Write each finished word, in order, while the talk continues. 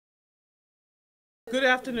Good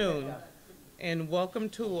afternoon, and welcome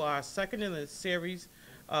to our second in the series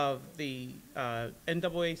of the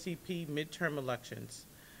NAACP midterm elections.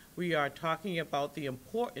 We are talking about the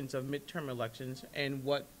importance of midterm elections and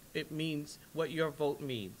what it means, what your vote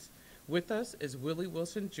means. With us is Willie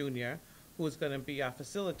Wilson Jr., who is going to be our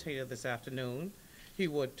facilitator this afternoon. He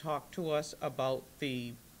would talk to us about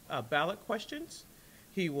the ballot questions.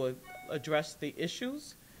 He would address the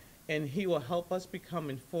issues, and he will help us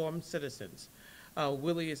become informed citizens.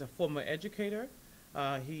 Willie is a former educator.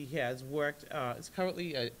 He has worked, is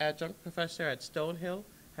currently an adjunct professor at Stonehill,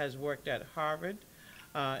 has worked at Harvard,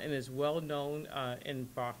 and is well known in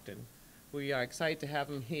Brockton. We are excited to have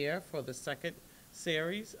him here for the second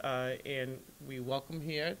series, and we welcome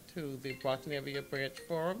here to the Brockton Area Branch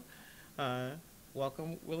Forum.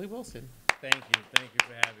 Welcome, Willie Wilson. Thank you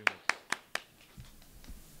for having me.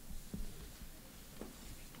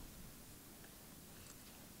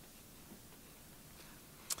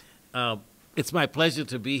 It's my pleasure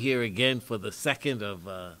to be here again for the second of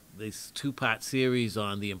this two-part series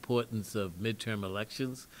on the importance of midterm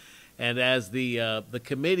elections. And as the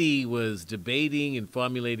committee was debating and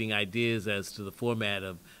formulating ideas as to the format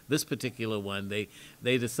of this particular one, they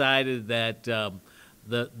decided that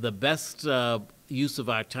the best use of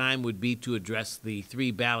our time would be to address the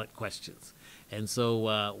three ballot questions. And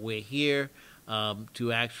so we're here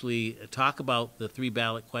to actually talk about the three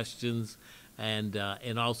ballot questions and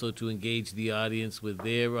also to engage the audience with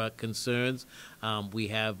their concerns. We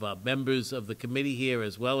have members of the committee here,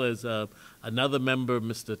 as well as another member,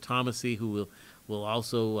 Mr. Thomasy, who will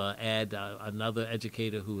also add another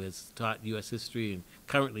educator who has taught U.S. history and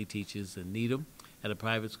currently teaches in Needham at a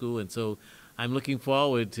private school. And so I'm looking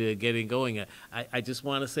forward to getting going. I just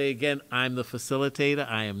want to say again, I'm the facilitator.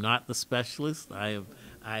 I am not the specialist. I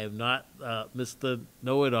am not Mr.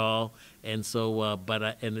 Know-it-all, and so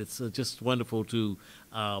and it's just wonderful to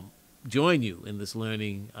join you in this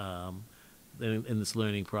learning in this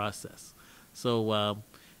learning process. So,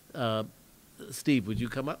 Steve, would you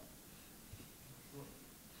come up?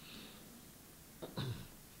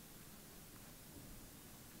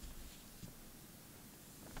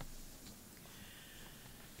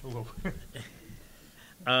 Hello.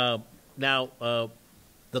 Now.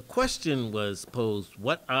 The question was posed,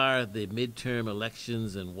 what are the midterm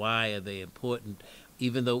elections and why are they important?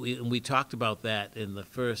 Even though we talked about that in the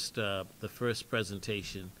first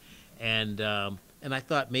presentation. And I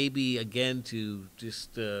thought maybe, again, to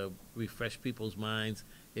just refresh people's minds,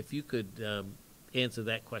 if you could answer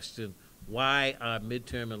that question, why are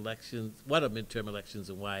midterm elections, what are midterm elections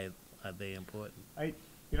and why are they important? I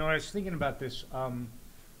was thinking about this,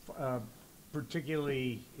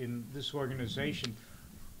 particularly in this organization.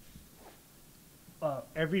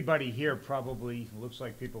 Everybody here probably looks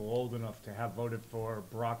like people old enough to have voted for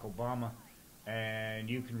Barack Obama, and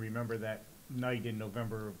you can remember that night in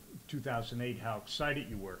November of 2008, how excited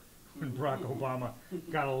you were when Barack Obama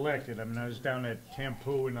got elected. I mean, I was down at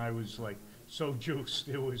Tampu, and I was like so juiced.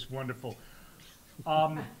 It was wonderful.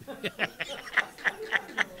 So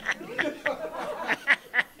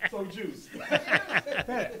juiced.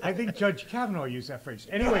 I think Judge Kavanaugh used that phrase.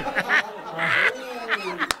 Anyway.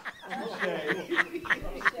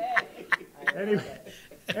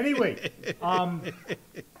 Anyway,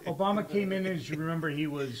 Obama came in, as you remember, he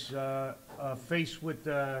was faced with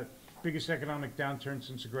the biggest economic downturn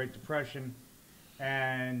since the Great Depression,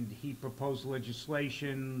 and he proposed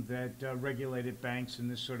legislation that regulated banks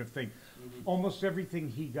and this sort of thing. Almost everything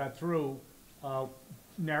he got through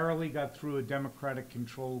narrowly got through a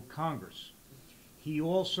Democratic-controlled Congress. He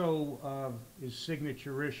also, his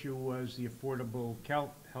signature issue was the Affordable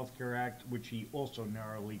Health Care Act, which he also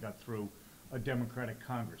narrowly got through a Democratic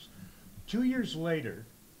Congress. 2 years later,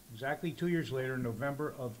 exactly 2 years later, in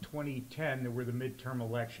November of 2010, there were the midterm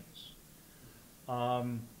elections.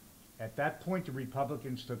 At that point, the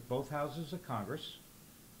Republicans took both houses of Congress,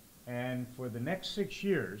 and for the next 6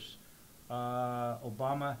 years,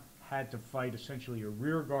 Obama had to fight essentially a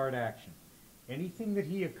rearguard action. Anything that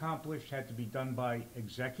he accomplished had to be done by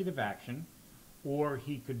executive action, or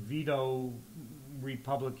he could veto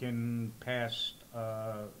Republican passed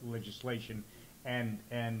legislation, and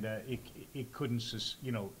it couldn't,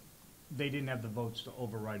 they didn't have the votes to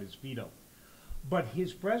override his veto. But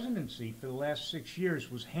his presidency for the last 6 years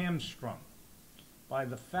was hamstrung by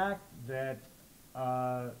the fact that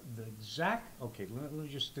okay, let me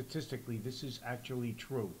just statistically, this is actually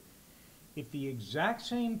true. If the exact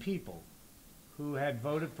same people who had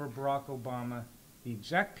voted for Barack Obama, the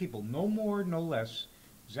exact people, no more, no less,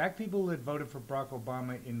 exact people that voted for Barack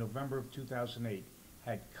Obama in November of 2008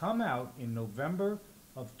 had come out in November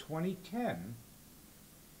of 2010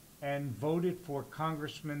 and voted for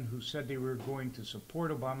congressmen who said they were going to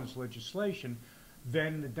support Obama's legislation,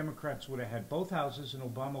 then the Democrats would have had both houses, and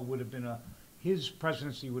Obama would have been his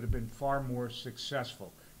presidency would have been far more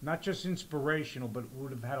successful. Not just inspirational, but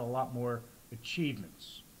would have had a lot more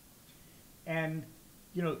achievements. And,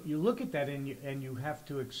 you know, you look at that and you have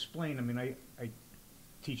to explain. I mean, I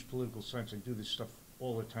teach political science. I do this stuff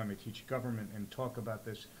all the time. I teach government and talk about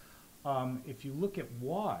this. If you look at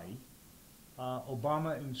why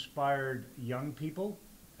Obama inspired young people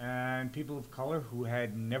and people of color who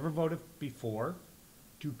had never voted before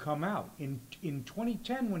to come out. In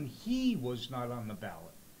 2010, when he was not on the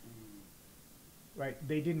ballot, right,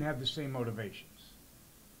 they didn't have the same motivations.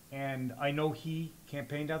 And I know he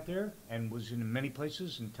campaigned out there and was in many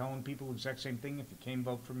places and telling people the exact same thing. If you came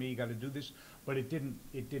vote for me, you got to do this. But it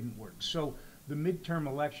didn't work. So the midterm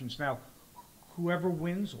elections, now, whoever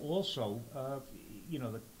wins also, you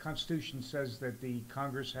know, the Constitution says that the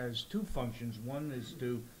Congress has two functions. One is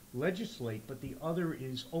to legislate, but the other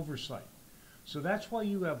is oversight. So that's why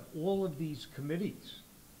you have all of these committees,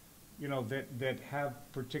 you know, that have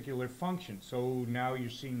particular functions. So now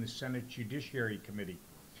you're seeing the Senate Judiciary Committee.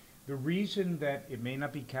 The reason that it may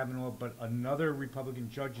not be Kavanaugh, but another Republican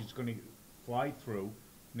judge is going to fly through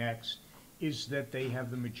next, is that they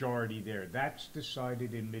have the majority there. That's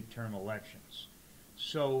decided in midterm elections.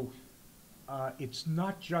 So it's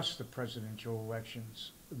not just the presidential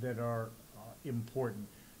elections that are important.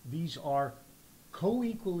 These are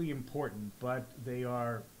co-equally important, but they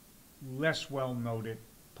are less well noted,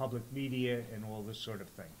 public media and all this sort of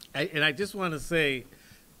thing. And I just want to say,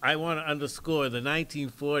 I want to underscore the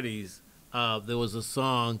 1940s, there was a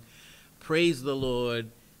song, Praise the Lord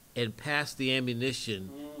and Pass the Ammunition.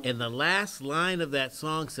 And the last line of that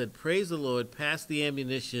song said, Praise the Lord, pass the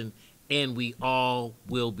ammunition, and we all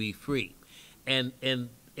will be free. And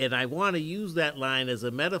I want to use that line as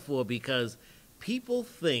a metaphor because people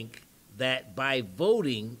think that by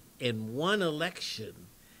voting in one election,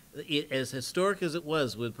 as historic as it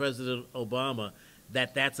was with President Obama,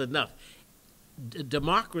 that's enough.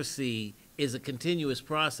 Democracy is a continuous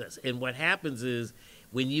process. And what happens is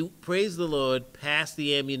when you praise the Lord, pass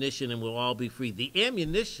the ammunition, and we'll all be free. The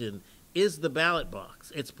ammunition is the ballot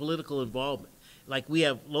box. It's political involvement. Like we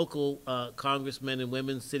have local congressmen and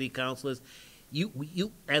women, city councilors.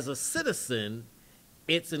 You as a citizen,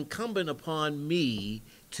 it's incumbent upon me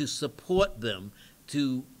to support them,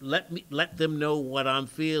 to let them know what I'm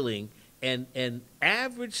feeling. And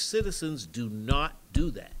average citizens do not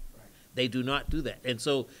do that. Right. They do not do that. And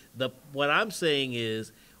so what I'm saying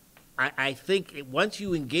is, I think once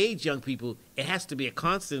you engage young people, it has to be a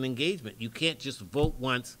constant engagement. You can't just vote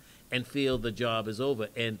once and feel the job is over.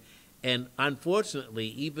 And unfortunately,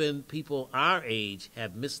 even people our age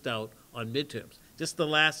have missed out on midterms. Just the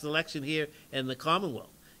last election here in the Commonwealth.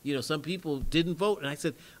 You know, some people didn't vote, and I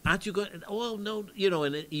said, aren't you going to, oh, no, you know,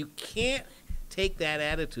 and you can't take that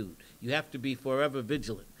attitude. You have to be forever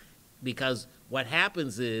vigilant because what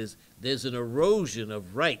happens is there's an erosion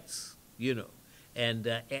of rights, you know, and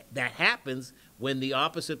that happens when the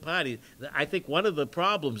opposite party, I think one of the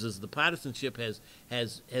problems is the partisanship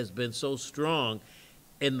has been so strong.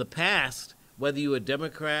 In the past, whether you were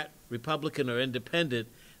Democrat, Republican, or independent,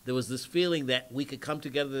 there was this feeling that we could come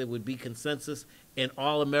together, there would be consensus, and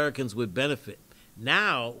all Americans would benefit.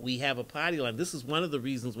 Now we have a party line. This is one of the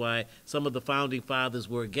reasons why some of the founding fathers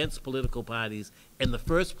were against political parties in the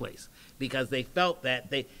first place, because they felt that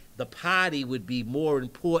the party would be more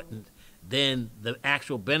important than the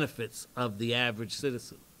actual benefits of the average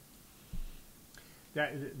citizen.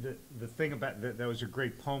 The thing about that was a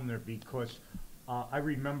great poem there because I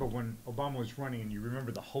remember when Obama was running, and you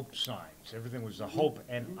remember the hope signs. Everything was a hope,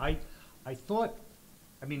 and I thought,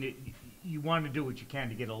 I mean, you want to do what you can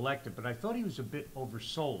to get elected, but I thought he was a bit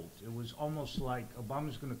oversold. It was almost like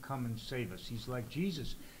Obama's going to come and save us. He's like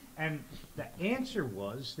Jesus. And the answer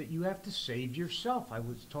was that you have to save yourself. I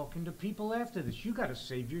was talking to people after this. You got to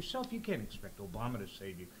save yourself. You can't expect Obama to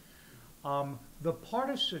save you. The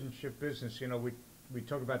partisanship business, you know, we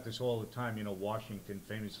talk about this all the time. You know, Washington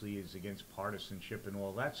famously is against partisanship and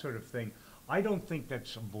all that sort of thing. I don't think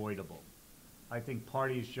that's avoidable. I think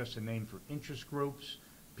party is just a name for interest groups,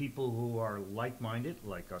 people who are like-minded,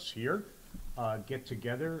 like us here, get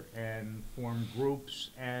together and form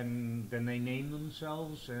groups, and then they name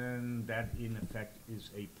themselves, and that, in effect, is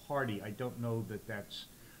a party. I don't know that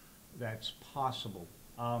that's possible.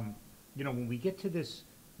 You know, when we get to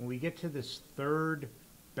this third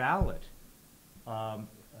ballot,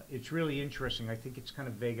 it's really interesting. I think it's kind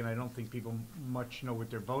of vague, and I don't think people much know what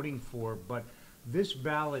they're voting for. But this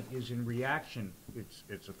ballot is in reaction.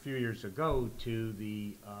 It's a few years ago to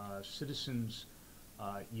the Citizens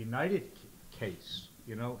United case,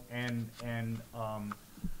 you know, and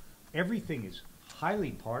everything is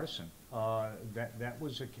highly partisan. That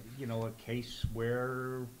was a case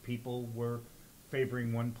where people were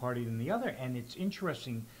favoring one party than the other, and it's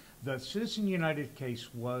interesting. The Citizen United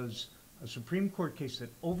case was a Supreme Court case that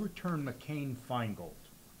overturned McCain-Feingold,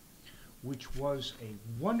 which was a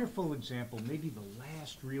wonderful example, maybe the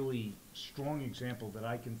last really strong example that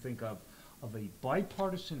I can think of a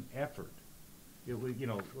bipartisan effort. It was,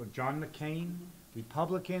 John McCain,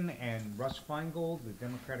 Republican, and Russ Feingold, the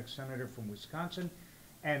Democratic senator from Wisconsin,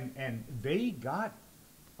 and they got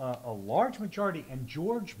a large majority, and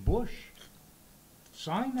George Bush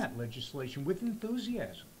signed that legislation with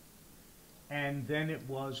enthusiasm. And then it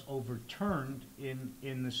was overturned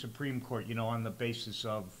in the Supreme Court, on the basis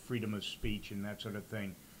of freedom of speech and that sort of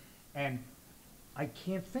thing. And I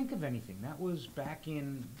can't think of anything. That was back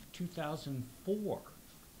in 2004.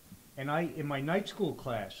 And in my night school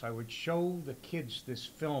class, I would show the kids this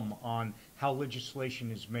film on how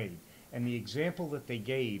legislation is made. And the example that they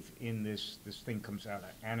gave in this thing comes out of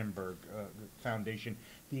Annenberg Foundation.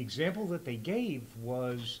 The example that they gave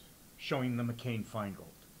was showing the McCain-Feingold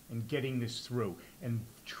and getting this through and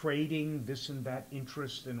trading this and that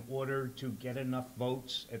interest in order to get enough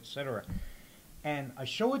votes, etc. And I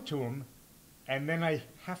show it to them, and then I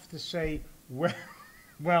have to say,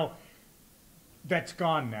 well, that's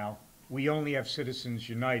gone now. We only have Citizens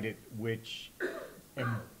United, which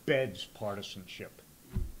embeds partisanship,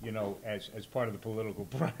 as part of the political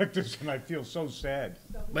practice, and I feel so sad.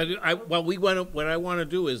 But what I want to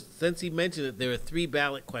do is, since he mentioned it, there are 3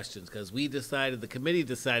 ballot questions, because the committee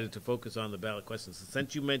decided to focus on the ballot questions. So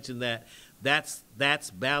since you mentioned that, that's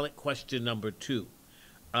ballot question number 2.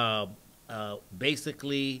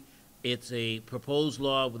 Basically, it's a proposed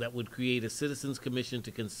law that would create a citizens commission to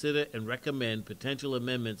consider and recommend potential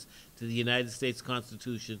amendments to the United States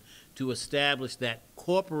Constitution to establish that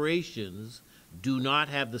corporations do not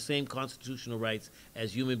have the same constitutional rights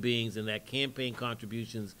as human beings, and that campaign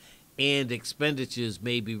contributions and expenditures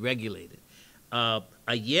may be regulated. A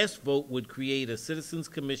yes vote would create a citizens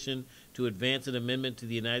commission to advance an amendment to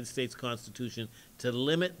the United States Constitution to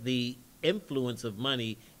limit the influence of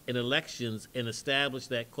money in elections and establish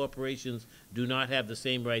that corporations do not have the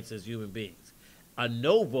same rights as human beings. A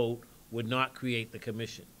no vote would not create the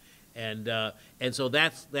commission. And so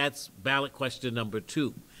that's ballot question number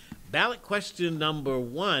 2. Ballot question number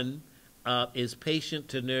 1 is patient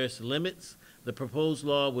to nurse limits. The proposed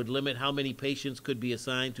law would limit how many patients could be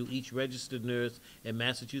assigned to each registered nurse in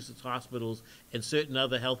Massachusetts hospitals and certain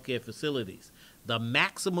other healthcare facilities. The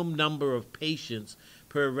maximum number of patients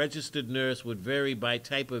per registered nurse would vary by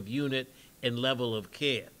type of unit and level of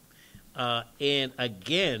care. And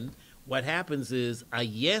again, what happens is a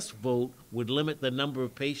yes vote would limit the number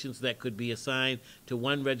of patients that could be assigned to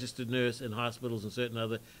one registered nurse in hospitals and certain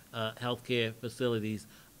other healthcare facilities.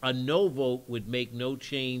 A no vote would make no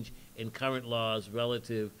change in current laws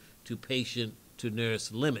relative to patient to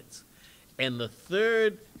nurse limits. And the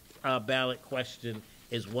third ballot question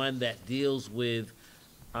is one that deals with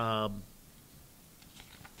the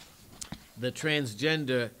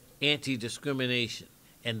transgender anti-discrimination.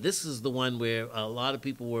 And this is the one where a lot of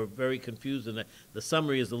people were very confused, and the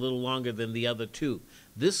summary is a little longer than the other 2.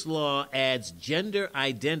 This law adds gender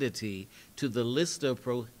identity to the list of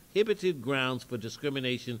prohibited grounds for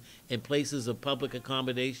discrimination in places of public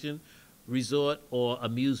accommodation, resort, or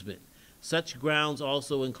amusement. Such grounds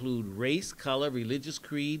also include race, color, religious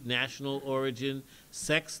creed, national origin,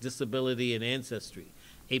 sex, disability, and ancestry.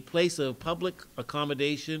 A place of public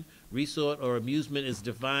accommodation, resort, or amusement is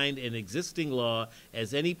defined in existing law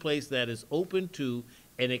as any place that is open to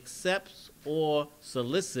and accepts or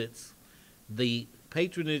solicits the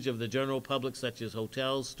patronage of the general public, such as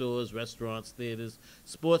hotels, stores, restaurants, theaters,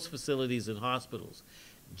 sports facilities, and hospitals.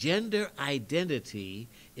 Gender identity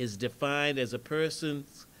is defined as a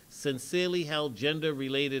person's sincerely held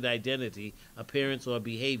gender-related identity, appearance, or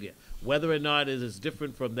behavior, whether or not it is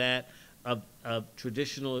different from that of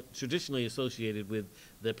traditionally associated with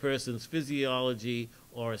the person's physiology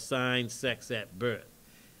or assigned sex at birth.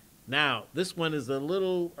 Now, this one is a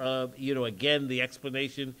little, again, the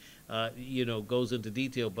explanation, goes into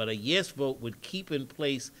detail, but a yes vote would keep in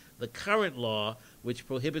place the current law, which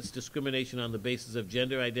prohibits discrimination on the basis of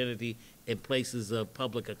gender identity in places of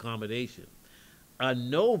public accommodation. A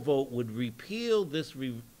no vote would repeal this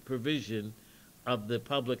provision of the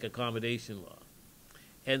public accommodation law.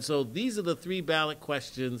 And so these are the 3 ballot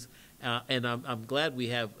questions, and I'm glad we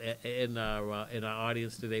have in our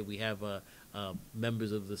audience today, we have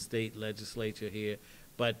members of the state legislature here.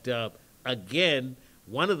 But again,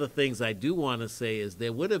 One of the things I do want to say is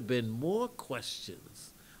there would have been more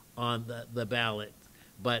questions on the ballot,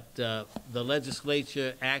 but the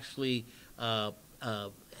legislature actually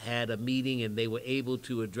had a meeting and they were able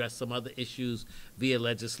to address some other issues via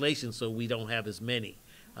legislation, so we don't have as many.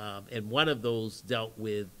 And one of those dealt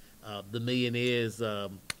with the millionaires'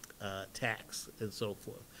 tax and so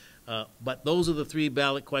forth. But those are the 3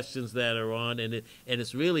 ballot questions that are on, and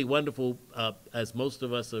it's really wonderful, as most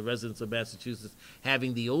of us are residents of Massachusetts,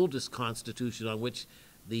 having the oldest constitution on which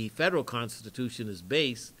the federal constitution is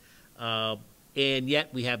based, and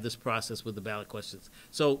yet we have this process with the ballot questions.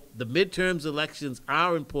 So the midterms elections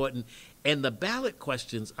are important, and the ballot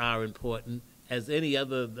questions are important as any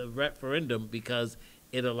other the referendum, because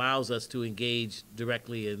it allows us to engage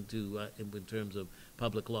directly into in terms of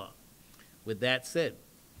public law. With that said.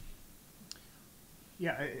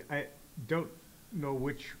 Yeah, I don't know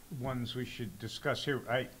which ones we should discuss here.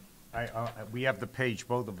 We have the page,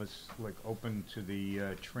 both of us, like open to the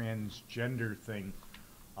transgender thing.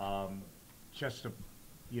 Just to,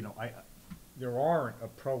 you know, there aren't a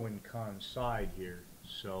pro and con side here,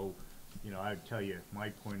 so, you know, I'd tell you my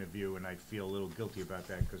point of view, and I feel a little guilty about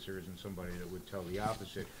that because there isn't somebody that would tell the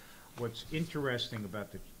opposite. What's interesting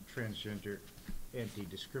about the Transgender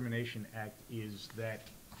Anti-Discrimination Act is that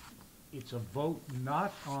it's a vote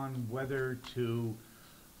not on whether to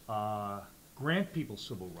grant people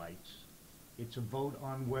civil rights. It's a vote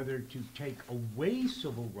on whether to take away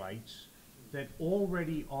civil rights that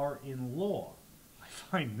already are in law. I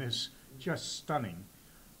find this just stunning.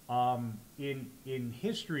 In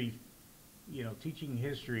history, you know, teaching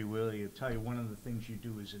history, will tell you one of the things you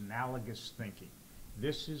do is analogous thinking.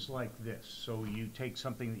 This is like this. So you take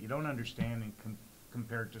something that you don't understand and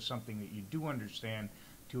compare it to something that you do understand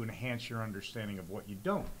to enhance your understanding of what you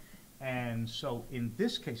don't. And so in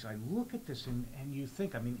this case, I look at this and you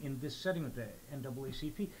think, I mean, in this setting with the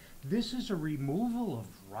NAACP, this is a removal of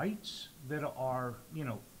rights that are, you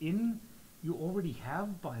know, you already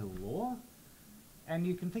have by law. And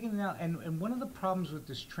you can think of it now, and one of the problems with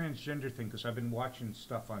this transgender thing, because I've been watching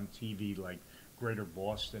stuff on TV like Greater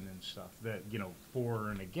Boston and stuff, that, you know, for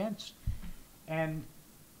and against. And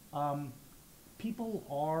people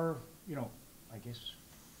are, you know, I guess,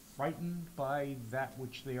 frightened by that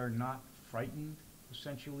which they are not frightened,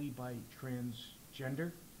 essentially, by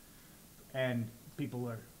transgender. And people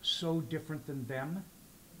are so different than them,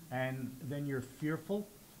 and then you're fearful.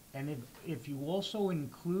 And if you also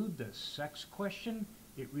include the sex question,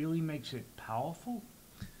 it really makes it powerful.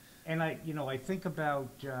 And I think about,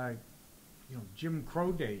 Jim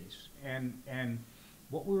Crow days, and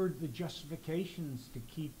what were the justifications to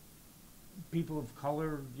keep people of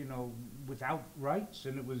color, you know, without rights?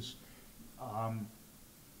 And it was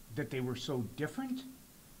that they were so different,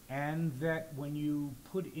 and that when you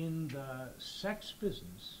put in the sex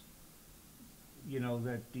business, you know,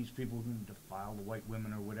 that these people who defile the white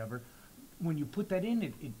women or whatever, when you put that in,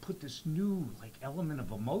 it put this new, like, element of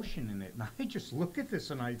emotion in it. And I just look at this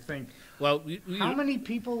and I think, well, how many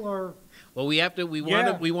people are... Well, we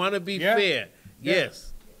want to be fair. Yeah.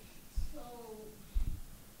 Yes. So,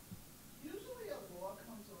 usually a law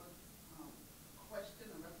comes on question,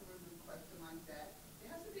 a referendum question like that. There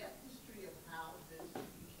has to be a history of how this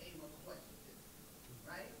became a question,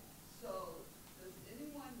 right? So, does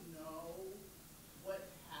anyone know what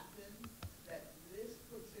happened that this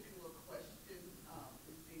particular question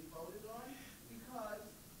is being voted on? Because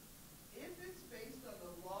if it's based on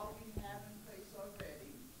the law we have in place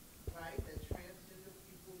already, right, that transgender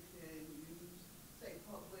people can use, say,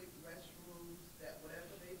 public restrooms, that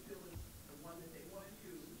whatever they feel is the one that they want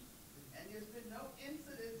to use, and there's been no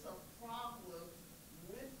incidents of problem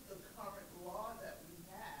with the current law that we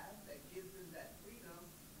have that gives them that freedom,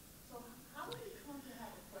 so how do we come to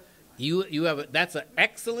have a question like that? That's an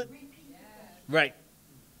excellent, right.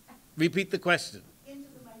 Repeat the question. Into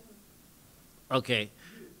the microphone. Okay.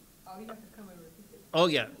 Oh, you have to come and repeat it. Oh,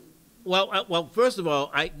 yeah. Well, first of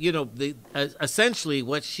all, essentially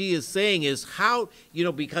what she is saying is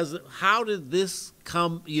because how did this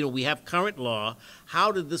come, we have current law,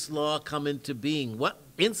 how did this law come into being? What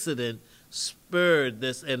incident spurred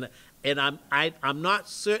this? And I'm not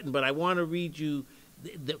certain, but I want to read you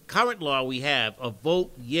the current law we have. A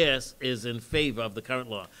vote yes is in favor of the current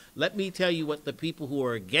law. Let me tell you what the people who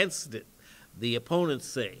are against it, the opponents,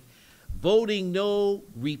 say. Voting no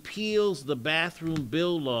repeals the bathroom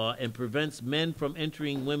bill law and prevents men from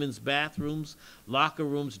entering women's bathrooms, locker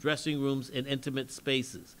rooms, dressing rooms, and intimate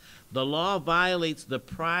spaces. The law violates the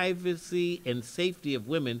privacy and safety of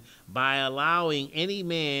women by allowing any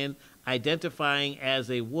man identifying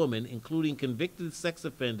as a woman, including convicted sex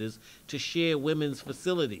offenders, to share women's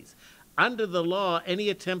facilities. Under the law, any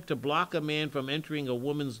attempt to block a man from entering a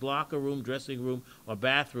woman's locker room, dressing room, or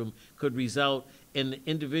bathroom could result in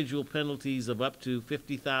individual penalties of up to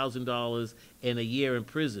 $50,000 and a year in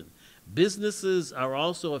prison. Businesses are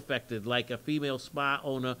also affected, like a female spa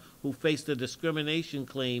owner who faced a discrimination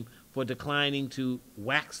claim for declining to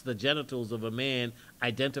wax the genitals of a man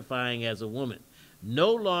identifying as a woman.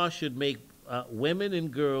 No law should make women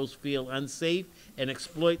and girls feel unsafe and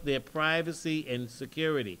exploit their privacy and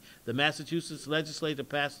security. The Massachusetts legislature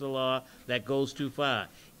passed a law that goes too far,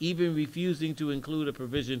 even refusing to include a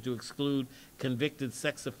provision to exclude convicted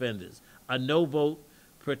sex offenders. A no vote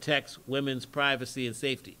protects women's privacy and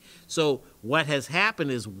safety. So what has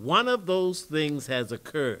happened is one of those things has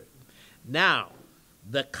occurred. Now,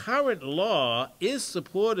 the current law is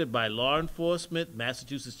supported by law enforcement,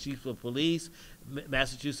 Massachusetts chiefs of police,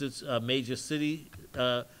 Massachusetts major city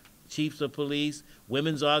chiefs of police,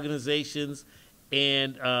 women's organizations,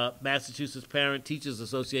 and Massachusetts Parent Teachers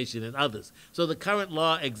Association and others. So the current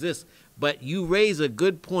law exists, but you raise a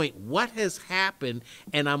good point. What has happened,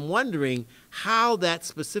 and I'm wondering how that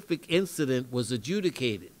specific incident was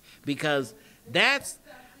adjudicated, because that's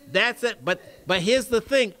it. But here's the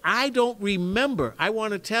thing. I don't remember. I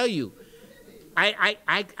want to tell you,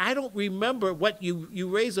 I don't remember what you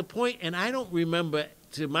raise a point, and I don't remember,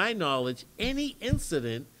 to my knowledge, any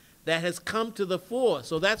incident that has come to the fore.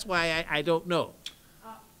 So that's why I don't know.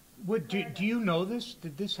 What, do you know this?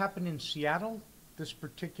 Did this happen in Seattle, this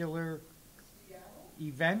particular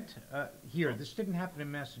event? Here, this didn't happen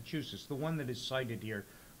in Massachusetts. The one that is cited here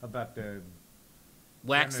about the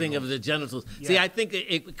Waxing genitals. of the genitals. Yeah. See, I think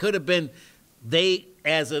it could have been they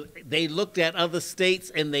looked at other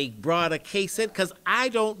states and they brought a case in, because I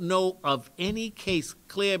don't know of any case.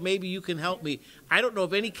 Claire, maybe you can help me. I don't know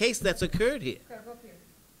of any case that's occurred here. Go up here.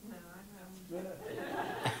 No,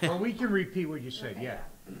 I'm. Well, we can repeat what you said, yeah.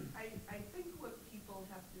 I think what people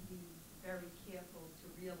have to be very careful to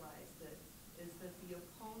realize is that the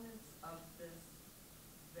opponents of this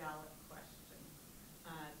ballot question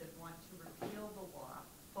that want to repeal the law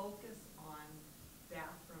focus on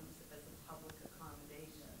bathrooms as a public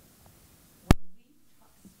accommodation. When we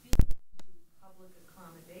speak to public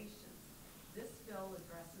accommodations, this bill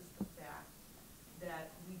addresses the fact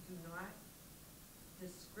that we do not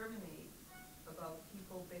discriminate about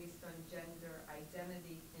people based on gender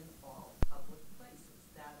identity in all public places.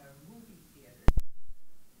 That are movie theaters,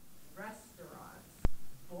 restaurants,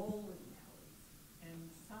 bowling alleys, and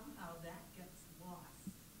somehow that gets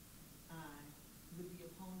lost with the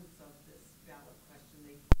opponents of this ballot question.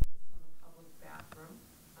 They focus on the public bathroom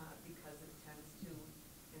because it tends to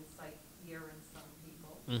incite fear in some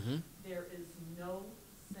people. Mm-hmm. There is no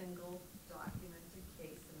single documented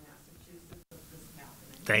case in Massachusetts of this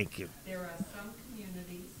happening. Thank you. There are some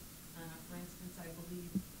communities, for instance, I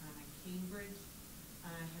believe Cambridge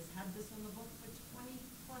has had this on the book for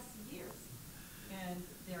 20-plus years, and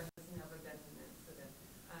there has never been an incident.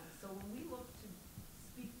 So when we look to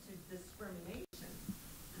speak to discrimination,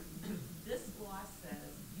 this law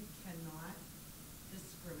says you cannot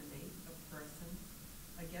discriminate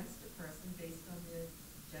against a person based on their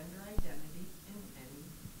gender identity in any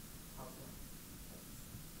public place.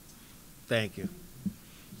 Thank you.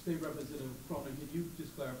 State Representative Cronin, could you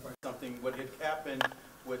just clarify something? What had happened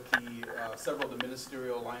with the several of the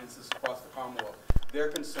ministerial alliances across the Commonwealth, their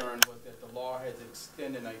concern was that the law has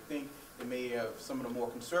extended, and I think it may have, some of the more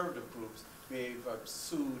conservative groups may have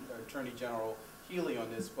sued Attorney General Healy on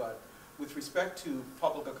this, but with respect to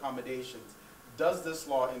public accommodations, does this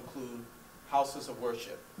law include houses of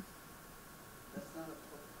worship? That's not a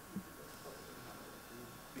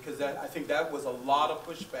Because I think that was a lot of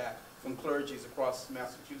pushback from clergies across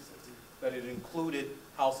Massachusetts, that it included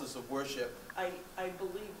houses of worship. I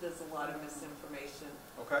believe there's a lot of misinformation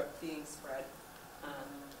Okay? being spread.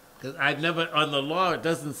 Because I've never, on the law, it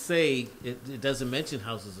doesn't say, it doesn't mention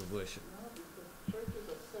houses of worship.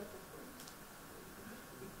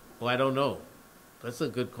 Well, I don't know. That's a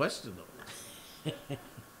good question, though.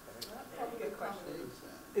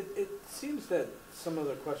 It seems that some of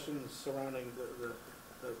the questions surrounding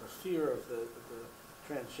the fear of the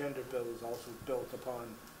transgender bill is also built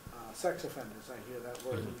upon sex offenders. I hear that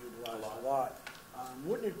word utilized a lot.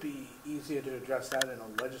 Wouldn't it be easier to address that in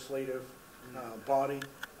a legislative body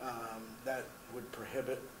that would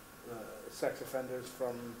prohibit sex offenders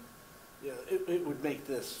from, it would make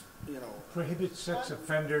this, Prohibit sex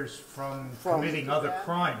offenders from committing other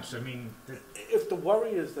crimes. I mean, if the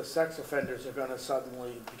worry is the sex offenders are going to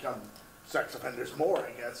suddenly become sex offenders more,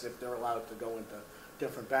 I guess, if they're allowed to go into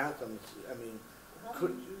different bathrooms, I mean,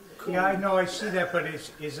 Yeah, I know, I see that, but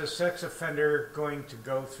is a sex offender going to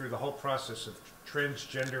go through the whole process of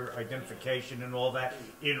transgender identification and all that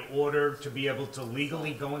in order to be able to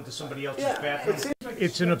legally go into somebody else's bathroom?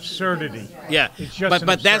 It's an absurdity. Yeah, It's just an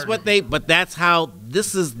but that's what absurdity. but that's how,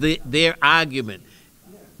 this is their argument.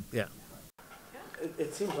 Yeah.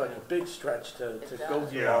 It seems like a big stretch to go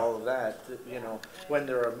through Yeah. all of that, you know, when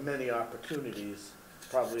there are many opportunities,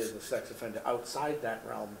 probably as a sex offender, outside that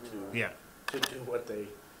realm Yeah. to do what they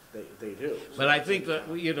do. But I think that,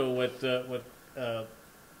 you know, what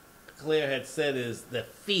Claire had said is the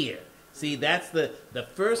fear. See, that's the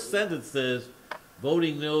first sentence says,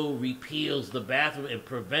 voting no repeals the bathroom and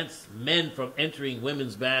prevents men from entering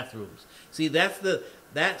women's bathrooms. See,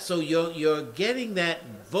 so you're getting that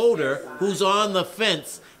voter who's on the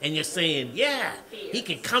fence, and you're saying, yeah, he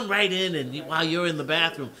can come right in and while you're in the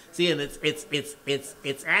bathroom. See, and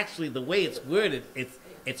it's actually the way it's worded.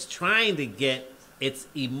 It's trying to get, it's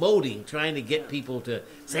emoting, trying to get people to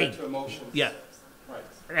say, React to emotions. yeah, Right.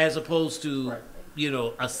 as opposed to, Right. you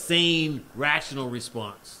know, a sane, rational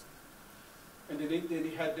response. And do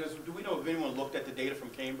we know if anyone looked at the data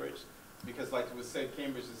from Cambridge? Because like it was said,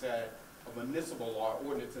 Cambridge has had a municipal law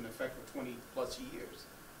ordinance in effect for 20+ years.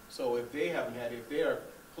 So if they haven't had, if there are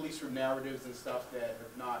police room narratives and stuff that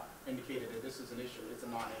have not indicated that this is an issue, it's a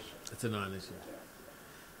non-issue. It's a non-issue.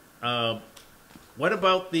 Yeah. What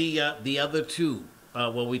about the other two?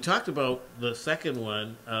 Well, we talked about the second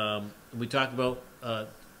one. We talked about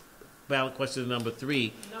ballot question number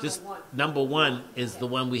 3. Number one is the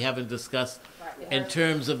one we haven't discussed in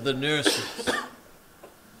terms of the nurses.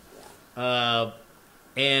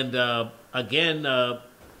 Again,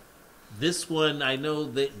 this one, I know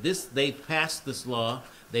that they've passed this law.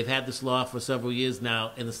 They've had this law for several years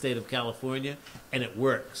now in the state of California, and it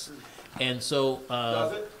works. And so,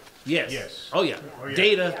 Does it? yes. Yes. Oh yeah. Oh, yeah.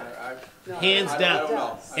 Data, hands I down. don't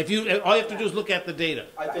know. If you, all you have to do is look at the data.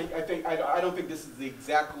 I don't think this is the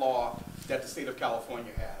exact law that the state of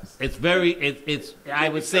California has. It's very, it's I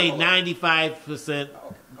would say 95%. Okay.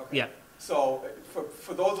 Yeah. So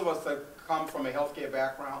for those of us that come from a healthcare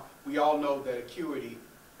background, we all know that acuity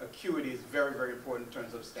is very, very important in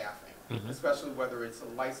terms of staffing, especially whether it's a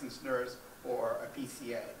licensed nurse or a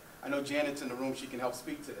PCA. I know Janet's in the room, she can help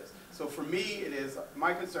speak to this. So for me, it is,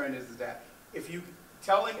 my concern is that if you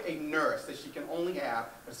telling a nurse that she can only have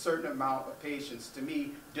a certain amount of patients, to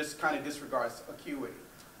me, just kind of disregards acuity.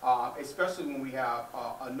 Especially when we have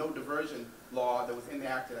a no diversion law that was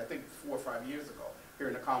enacted, I think 4 or 5 years ago here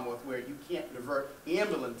in the Commonwealth, where you can't divert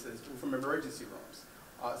ambulances from emergency rooms.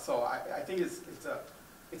 So I think it's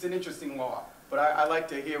an interesting law. But I like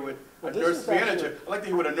to hear what a nurse manager, I like to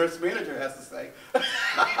hear what a nurse manager has to say.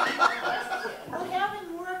 Well,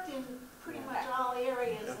 having worked in pretty much all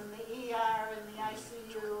areas, in the ER, in the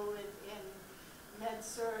ICU, in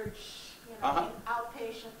med-surg, you know, in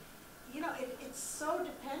outpatient, you know, it's so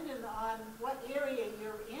dependent on what area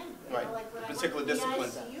you're in. You Right, know, like when I particular went to the discipline.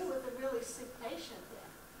 ICU with a really sick patient there.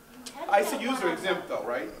 You had to have ICUs are one-on-one. exempt though,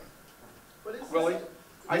 right? Really?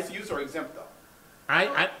 ICUs are exempt though.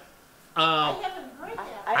 I I haven't heard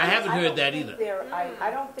that. I haven't don't heard that think either.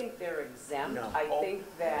 I don't think they're exempt. No. I think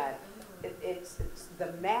that it's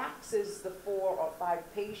the max is the 4 or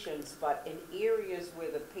 5 patients, but in areas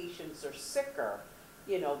where the patients are sicker,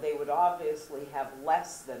 you know, they would obviously have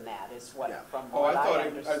less than that, is what, Yeah. from Oh, what I I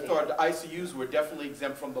understand. thought the ICUs were definitely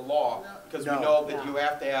exempt from the law, because we No. know that No. you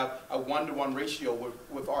have to have a 1-to-1 ratio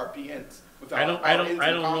with RPNs. With I don't RNs in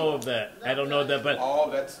know combo. of that. I don't know that, but Oh,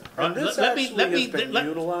 that's, And this let me actually has been let-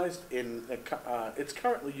 utilized in, it's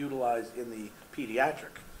currently utilized in the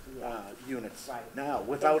pediatric units Right. now,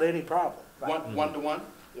 without any problem. one to one?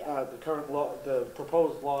 Yeah. The current law, the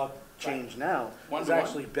proposed law change now has 1-to-1?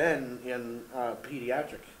 actually been in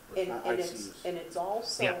pediatric ICUs. And it's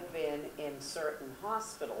also Yeah. been in certain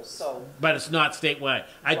hospitals, so. but it's not statewide.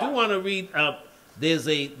 I do Right. want to read. There's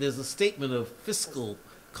a statement of fiscal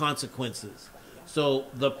consequences. So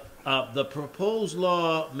the proposed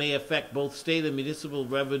law may affect both state and municipal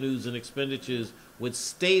revenues and expenditures, with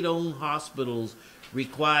state-owned hospitals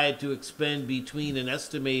required to expend between an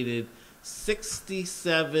estimated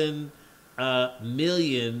 $67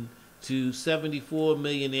 million to $74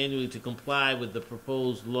 million annually to comply with the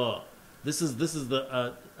proposed law. This is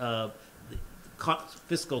the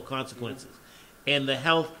fiscal consequences. And the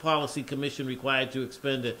Health Policy Commission required to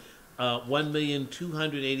expend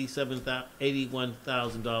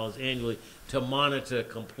 $1,281,000 annually to monitor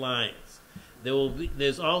compliance. There will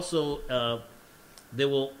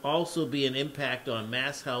also be an impact on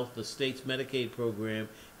Mass Health, the state's Medicaid program,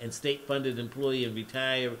 and state-funded employee and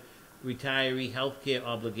retiree health care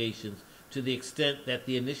obligations, to the extent that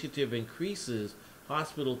the initiative increases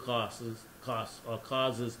hospital costs or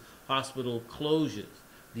causes hospital closures.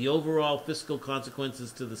 The overall fiscal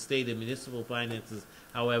consequences to the state and municipal finances,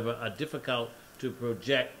 however, are difficult to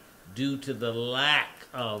project due to the lack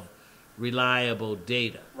of reliable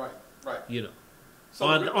data. Right, right. You know, So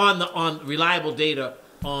on reliable data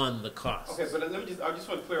on the costs. Okay, but I just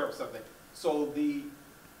want to clear up something. So in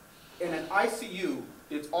an ICU,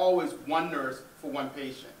 it's always one nurse for one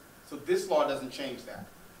patient. So this law doesn't change that,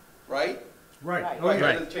 right? Right. Right. Oh, Right, yeah.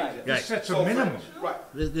 it doesn't change it. This sets a So for- minimum. Right.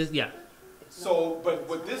 Yeah. So, but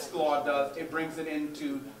what this law does, it brings it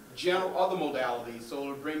into other modalities. So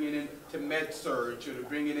it'll bring it into med surge, it'll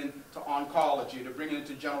bring it into oncology, it'll bring it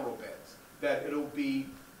into general beds. That it'll be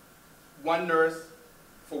one nurse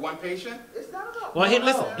for one patient. It's not about. Well, hey, No,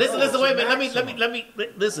 listen, no, wait a minute. it's Let me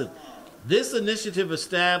listen. This initiative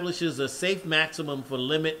establishes a safe maximum for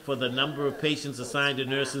the number of patients assigned to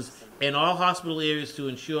nurses in all hospital areas to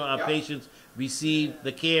ensure our Yeah. patients receive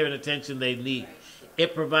the care and attention they need.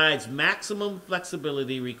 It provides maximum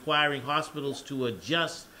flexibility, requiring hospitals to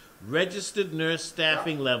adjust registered nurse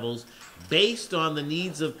staffing levels based on the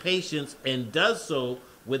needs of patients, and does so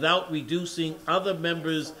without reducing other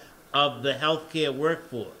members of the healthcare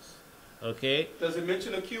workforce. Okay? Does it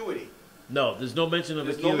mention acuity? No, there's no mention of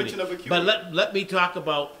There's no acuity. mention of acuity. But let me talk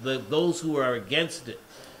about those who are against it.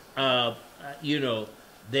 You know,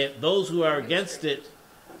 those who are against it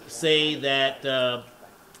say that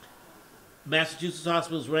Massachusetts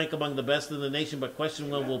hospitals rank among the best in the nation, but question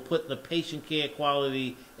one will put the patient care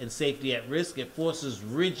quality and safety at risk. It forces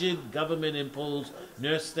rigid government-imposed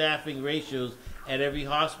nurse staffing ratios at every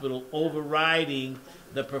hospital, overriding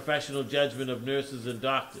the professional judgment of nurses and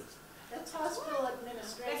doctors. That's hospital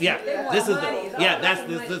administration. Yeah, this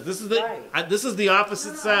is the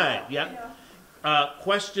opposite side. Yeah.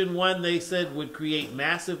 Question one, they said, would create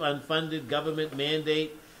massive unfunded government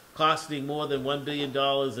mandate costing more than $1 billion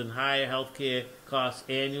in higher health care costs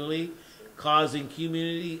annually, causing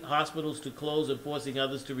community hospitals to close and forcing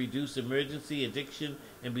others to reduce emergency, addiction,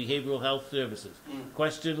 and behavioral health services.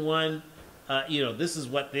 Question one, this is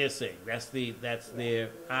what they're saying. That's their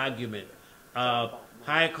argument.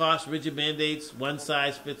 Higher costs, rigid mandates, one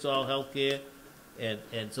size fits all health care, and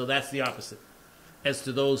so that's the opposite. As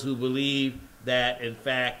to those who believe that, in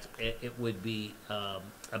fact, it would be a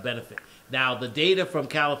benefit. Now, the data from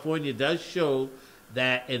California does show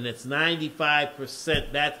that, and it's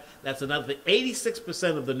 95%, that's another thing.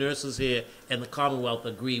 86% of the nurses here in the Commonwealth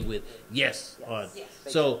agree with yes on.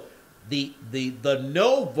 So the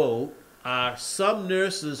no vote are some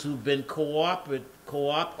nurses who've been co-opted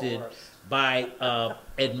by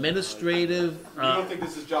administrative. You don't think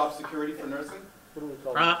this is job security for nursing?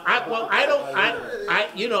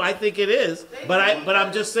 I think it is, but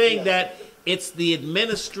I'm just saying that it's the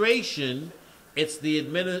administration, it's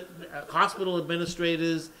the hospital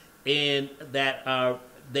administrators, and that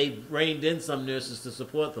they've reined in some nurses to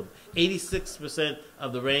support them. 86%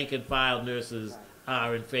 of the rank and file nurses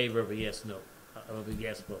are in favor of a yes vote.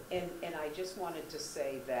 And I just wanted to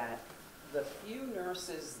say that the few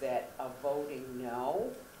nurses that are voting no,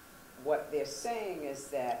 what they're saying is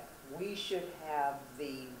that we should have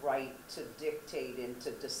the right to dictate and to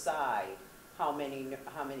decide how many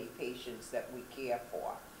patients that we care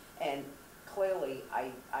for. And clearly,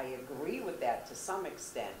 I agree with that to some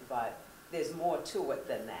extent, but there's more to it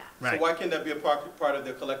than that. Right. So why can't that be a part of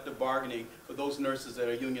the collective bargaining for those nurses that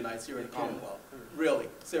are unionized here in the Commonwealth? Really,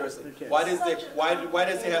 seriously. Why does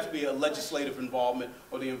there have to be a legislative involvement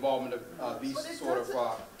or the involvement of these But it sort of?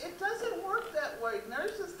 it doesn't work that way.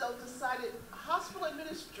 Nurses don't decide it. Hospital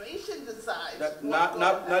administration decides.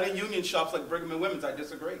 Not in union shops like Brigham and Women's. I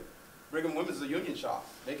disagree. Brigham and Women's is a union shop.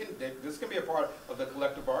 This can be a part of the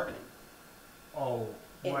collective bargaining. Oh,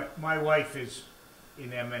 my wife is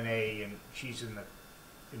in M&A, and she's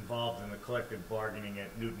involved in the collective bargaining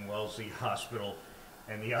at Newton Wellesley Hospital,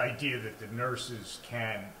 and the idea that the nurses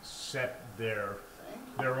can set their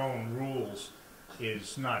own rules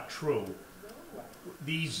is not true.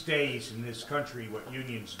 These days in this country, what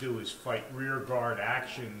unions do is fight rearguard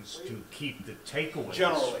actions to keep the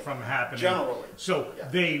takeaways from happening. Generally. So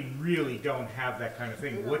they really don't have that kind of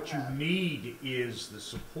thing. What you need is the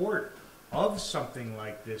support of something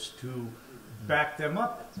like this to back them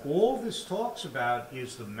up. All this talks about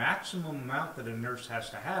is the maximum amount that a nurse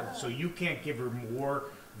has to have, so you can't give her more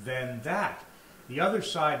than that. The other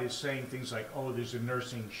side is saying things like, oh, there's a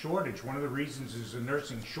nursing shortage. One of the reasons there's a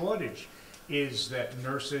nursing shortage is that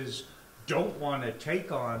nurses don't want to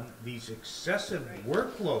take on these excessive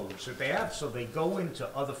workloads that they have, so they go into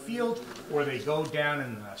other fields, or they go down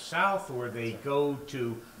in the south, or they go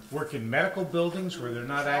to work in medical buildings where they're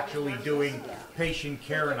not actually doing patient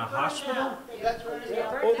care in a hospital. That's what it is.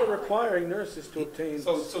 Or they're requiring nurses to obtain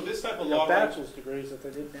So this type of law, bachelor's degrees that they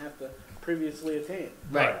didn't have to previously attain.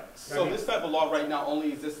 Right. so this type of law right now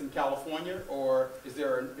only exists in California, or is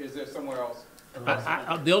there somewhere else?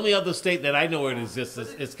 The only other state that I know where it exists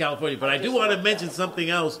is California. But I do want to mention something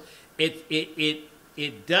else.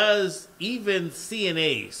 It does, even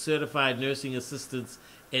CNAs, certified nursing assistants,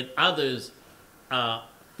 and others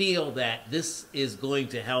feel that this is going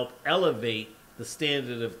to help elevate the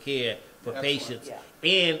standard of care for Excellent. patients. Yeah.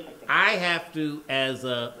 And I have to, as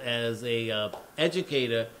a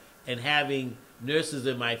educator, and having nurses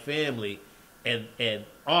in my family, and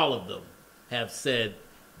all of them have said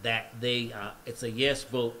that it's a yes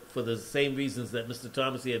vote for the same reasons that Mr.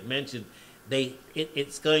 Thomas had mentioned.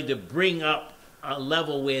 It's going to bring up a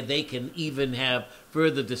level where they can even have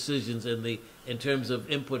further decisions in terms of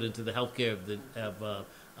input into the healthcare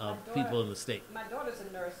of people in the state. My daughter's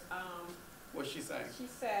a nurse. What's she saying? She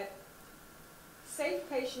said, safe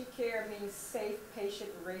patient care means safe patient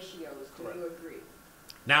ratios. Do you agree?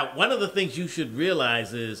 Now, one of the things you should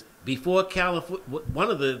realize is before California,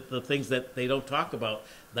 one of the things that they don't talk about,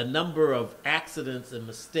 the number of accidents and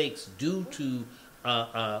mistakes due to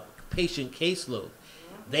patient caseload,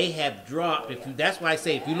 they have dropped. That's why I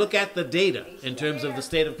say if you look at the data in terms of the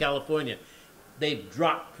state of California, they've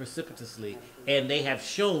dropped precipitously, and they have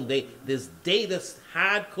shown this data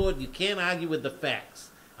hardcore. You can't argue with the facts.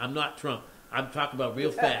 I'm not Trump. I'm talking about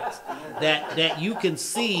real facts. that you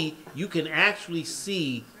can actually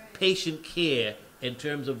see patient care in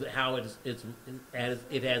terms of how it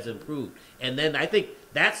has improved. And then I think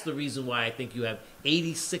that's the reason why I think you have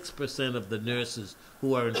 86% of the nurses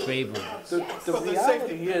who are in favor of this. The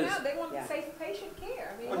reality is, Now they want safe patient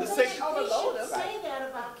care. I mean, But the they safe- can't overload They should them. say that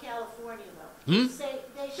about California, though. Hmm?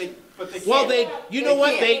 They should. But they Well, can't. you know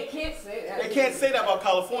what, They can't say that. They can't say that about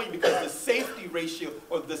California because the safety ratio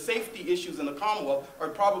or the safety issues in the Commonwealth are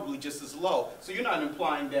probably just as low. So you're not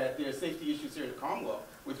implying that there are safety issues here in the Commonwealth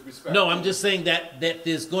with respect. No, to- I'm just saying that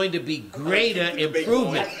there's going to be greater keep the debate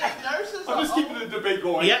improvement. Nurses I'm just are keeping the debate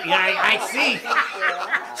going. Yeah, I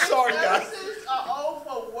see. Sorry, guys. Nurses are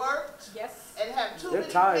overworked Yes. and have too They're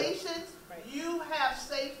many tired. patients. Right. You have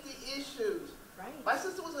safety issues. Right. My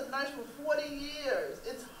sister was a nurse for 40 years.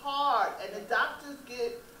 It's hard, and the doctors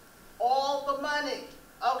get all the money.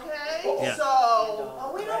 Okay, Yeah. so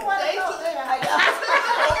Oh, we don't want they to go do there.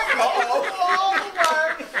 all the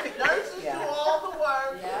work. Nurses Yeah. do all the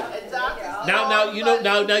work, Yeah. and doctors. Yeah. get all Now, the you know,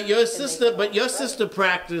 money. now your sister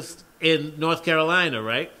practiced in North Carolina,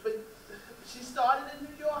 right? But she started in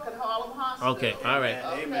New York at Harlem Hospital. Okay, all right.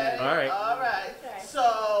 Okay, Amen. All right. all right. Okay.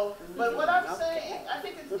 So, but what I'm saying, I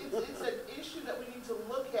think it's an issue that we need to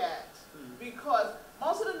look at because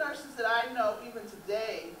most of the nurses that I know, even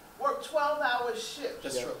today, work 12-hour shifts.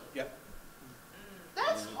 That's true. Yeah.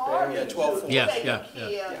 That's hard Yeah, to 12 do. Yeah, Taking yeah,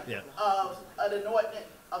 care yeah. of an inordinate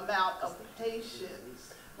amount of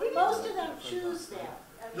patients. We need Most to- of them choose that.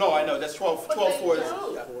 No, I know. That's 12. But 12 they for do.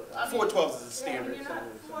 yeah. I mean, 412 is the Yeah, standard. you're not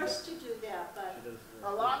forced to do that, but,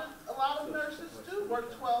 A lot of nurses do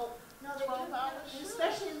work 12. no, they 12-hour do, shifts.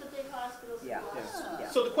 especially in the big hospitals. Yeah. Yeah.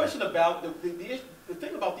 So the question about the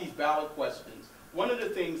thing about these ballot questions, one of the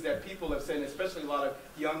things that people have said, especially a lot of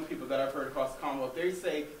young people that I've heard across the Commonwealth, they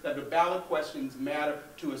say that the ballot questions matter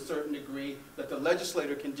to a certain degree, that the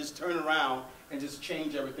legislator can just turn around and just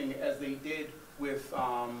change everything as they did with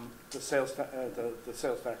the sales tax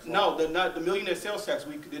law. no, the millionaire sales tax.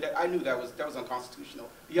 I knew that was unconstitutional.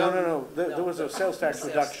 The No, other- no, no. There was a sales tax Sales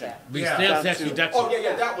reduction. tax. Yeah. Sales tax Down to- reduction. Oh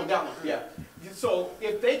yeah, that one, yeah. So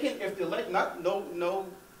if they can, if the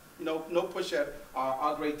no push at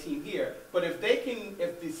our great team here, but if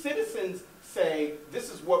the citizens say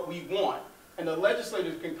this is what we want, and the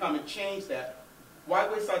legislators can come and change that, why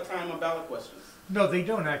waste our time on ballot questions? No, they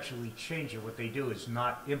don't actually change it. What they do is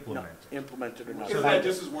not implement it. Implemented or not. Isn't that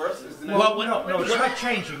just as worse? Isn't that? Well, No, it's not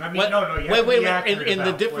changing. I mean, What- no, you have wait, to wait, be accurate and the about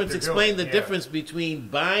what difference. they're Explain doing. the Yeah. difference between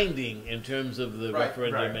binding in terms of the Right,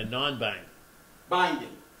 referendum right. and non-binding.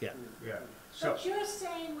 Binding. Yeah. So, But you're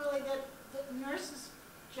saying, Willie, that nurses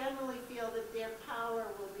generally feel that their power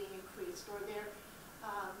will be increased or their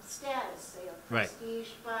status, say, of Right. prestige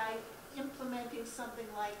by implementing something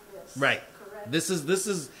like this. Right. Correct?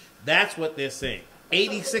 That's what they're saying.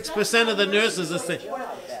 86% of the nurses are saying,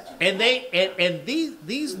 and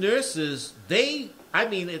these nurses,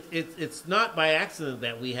 it's not by accident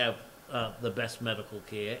that we have the best medical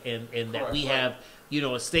care and that we Correct. have,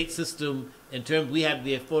 a state system in terms, we had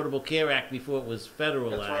the Affordable Care Act before it was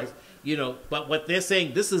federalized, That's right. but what they're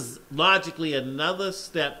saying, this is logically another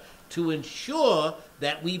step to ensure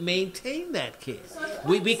that we maintain that care. So it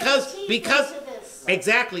We, puts because some teeth because into this.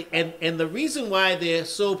 exactly, and the reason why they're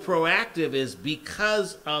so proactive is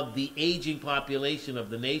because of the aging population of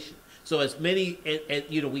the nation. So as many,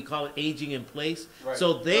 you know, we call it aging in place. Right.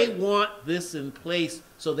 So they Right. want this in place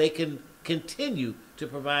so they can continue to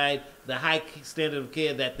provide the high standard of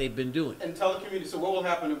care that they've been doing. And tell the community, so what will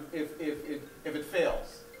happen if it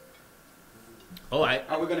fails? Oh,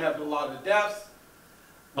 Are we gonna have a lot of deaths?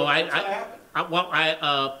 Oh, What's gonna happen?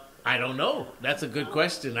 I don't know. That's a good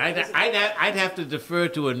question. I'd have to defer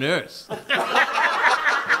to a nurse. I don't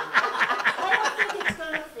think it's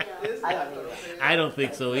gonna fail. I don't either. I don't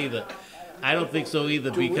think so either. I don't think so either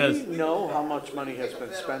Do because. we know how much money has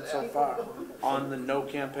been spent so far on the No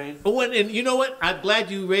campaign? Oh, and you know what? I'm glad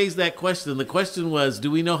you raised that question. The question was, do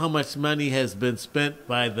we know how much money has been spent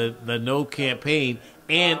by the No campaign?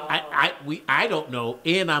 And I don't know.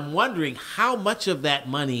 And I'm wondering how much of that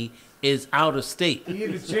money is out of state.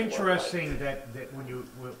 It's interesting that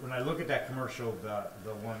when I look at that commercial,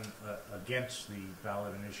 the one against the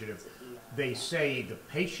ballot initiative, they say the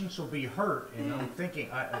patients will be hurt, and I'm thinking,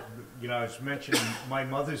 I was mentioning my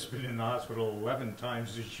mother's been in the hospital 11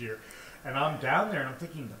 times this year, and I'm down there and I'm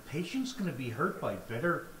thinking the patient's going to be hurt by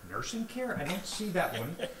better nursing care. I don't see that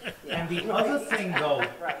one. And the other thing, though,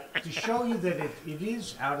 to show you that it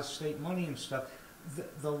is out of state money and stuff.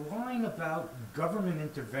 The line about government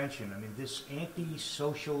intervention, I mean, this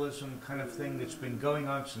anti-socialism kind of thing that's been going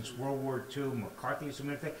on since World War II, McCarthyism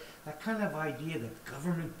and everything, that kind of idea that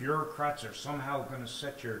government bureaucrats are somehow going to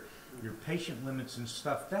set your patient limits and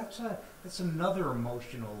stuff, that's another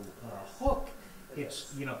emotional hook.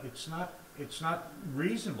 It's not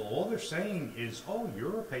reasonable. All they're saying is, oh,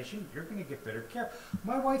 you're a patient, you're going to get better care.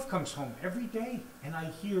 My wife comes home every day, and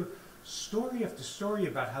I hear story after story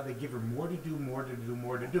about how they give her more to do, more to do,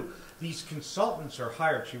 more to do. These consultants are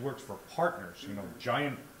hired. She works for Partners,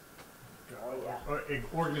 giant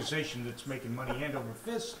organization that's making money hand over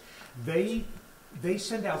fist. They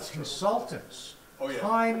send out consultants,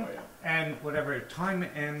 time and whatever, time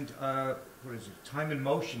and time and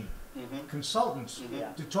motion consultants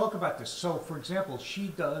to talk about this. So, for example, she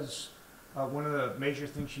does one of the major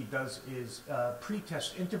things she does is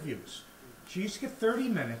pre-test interviews. She used to get 30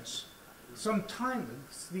 minutes.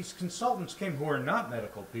 Sometimes these consultants came who are not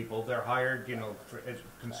medical people. They're hired, as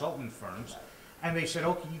consultant firms. And they said,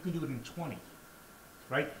 okay, you can do it in 20,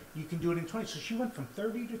 right? You can do it in 20. So she went from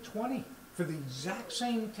 30 to 20 for the exact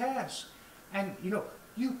same task. And,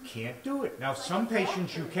 you can't do it. Now, some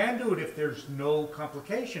patients you can do it if there's no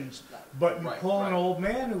complications, but you call an old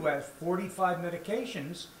man who has 45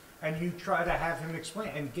 medications and you try to have him explain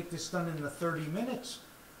and get this done in the 30 minutes.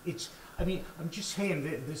 I'm just saying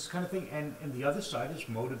this kind of thing, and the other side is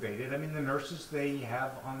motivated. I mean, the nurses they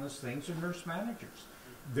have on those things are nurse managers.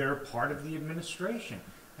 They're part of the administration,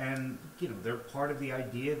 and they're part of the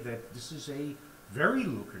idea that this is a very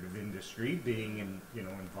lucrative industry being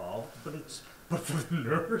involved. But for the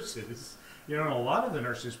nurses, a lot of the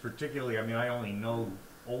nurses, particularly. I mean, I only know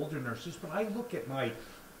older nurses, but I look at my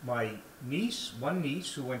one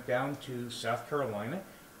niece who went down to South Carolina,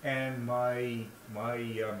 and my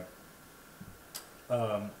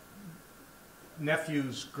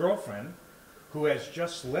nephew's girlfriend, who has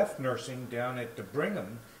just left nursing down at the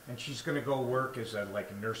Brigham, and she's going to go work as a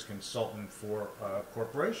nurse consultant for a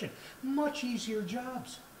corporation. Much easier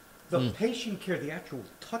jobs. The patient care, the actual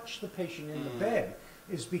touch the patient in the bed,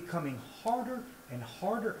 is becoming harder and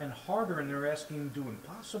harder and harder, and they're asking them to do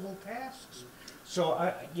impossible tasks.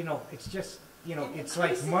 So it's just it's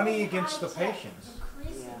like money against the patients.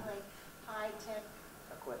 Increasingly high-tech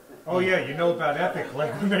Equipment. Oh yeah, you know about Epic,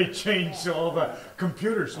 like when they change all the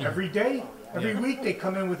computers every day, every week they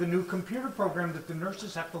come in with a new computer program that the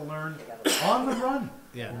nurses have to learn on the run,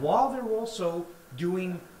 while they're also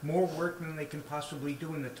doing more work than they can possibly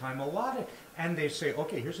do in the time allotted. And they say,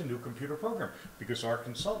 okay, here's a new computer program, because our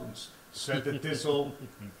consultants said that this will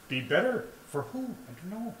be better for who? I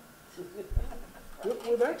don't know.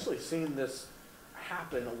 We've actually seen this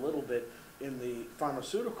happen a little bit in the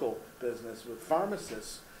pharmaceutical business with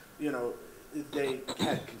pharmacists. They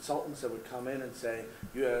had consultants that would come in and say,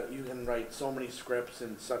 you can write so many scripts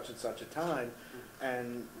in such and such a time.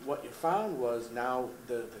 And what you found was now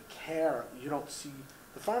the care, you don't see,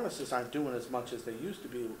 the pharmacists aren't doing as much as they used to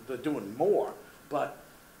be. They're doing more, but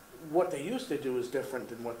what they used to do is different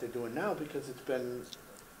than what they're doing now, because it's been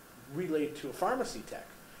relayed to a pharmacy tech.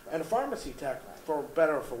 And a pharmacy tech, for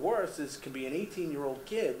better or for worse, can be an 18-year-old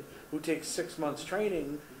kid who takes 6 months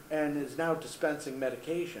training and is now dispensing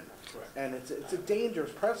medication. Correct. And it's a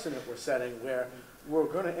dangerous precedent we're setting, where we're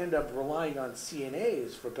going to end up relying on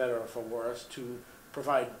CNAs, for better or for worse, to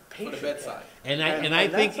provide For patient the bedside. care. And I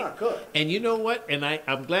think that's not good. And you know what? And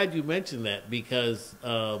I'm glad you mentioned that because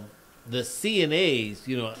the CNAs,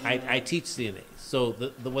 I teach CNAs. So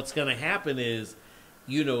what's going to happen is,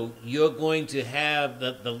 you're going to have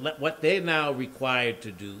what they're now required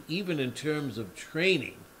to do, even in terms of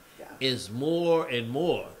training, Yeah. is more and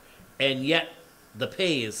more, and yet the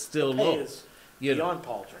pay is still Pay low. is you know. beyond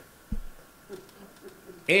paltry.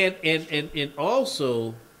 And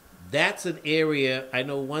also, that's an area. I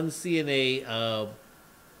know one CNA.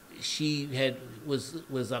 She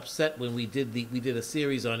was upset when we did a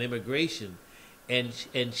series on immigration, and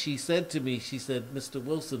she said to me, she said, "Mr.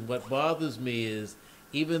 Wilson, what bothers me is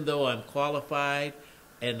even though I'm qualified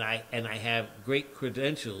and I have great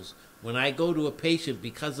credentials, when I go to a patient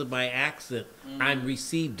because of my accent, I'm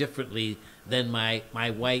received differently than my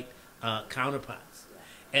white counterparts."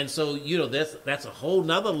 And so, that's a whole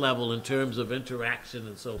nother level in terms of interaction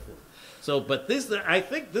and so forth. So, but I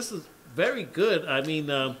think this is very good. I mean,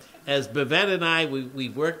 as Bevette and I,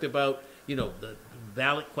 we've worked about, the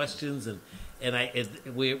ballot questions and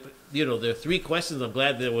there are 3 questions. I'm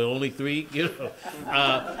glad there were only 3,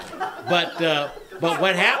 but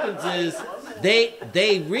what happens is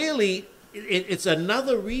they really, it's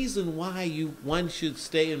another reason why one should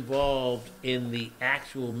stay involved in the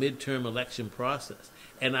actual midterm election process.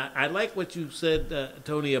 And I like what you said,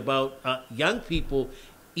 Tony, about young people,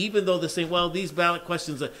 even though they're saying, well, these ballot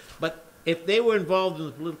questions but if they were involved in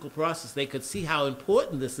the political process, they could see how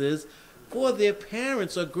important this is for their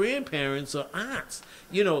parents or grandparents or aunts.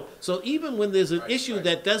 So even when there's an issue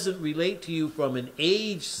that doesn't relate to you from an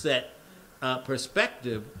age set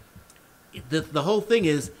perspective, the whole thing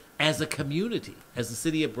is, as a community, as the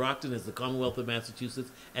city of Brockton, as the Commonwealth of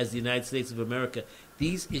Massachusetts, as the United States of America,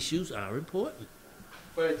 these issues are important.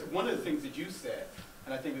 But one of the things that you said,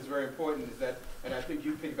 and I think is very important, is that, and I think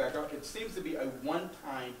you pick back up, it seems to be a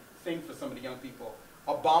one-time thing for some of the young people.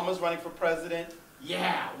 Obama's running for president,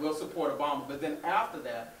 yeah, we'll support Obama. But then after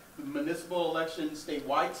that, the municipal election,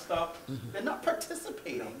 statewide stuff, they're not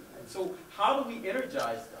participating. So how do we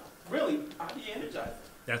energize them? Really, how do you energize them?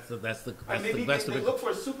 That's the best of They it. look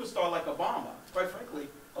for a superstar like Obama. Quite frankly,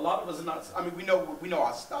 a lot of us are not. I mean, we know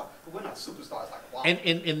our stuff, but we're not superstars like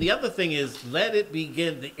Obama. And the other thing is, let it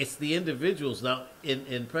begin. It's the individuals. Now,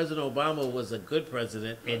 in President Obama was a good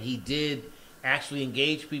president, and he did actually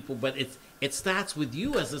engage people. But it starts with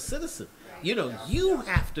you as a citizen. You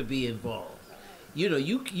have to be involved.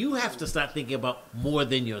 You have to start thinking about more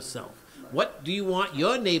than yourself. What do you want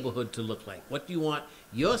your neighborhood to look like? What do you want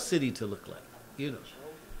your city to look like? And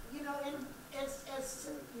as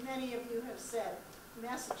many of you have said,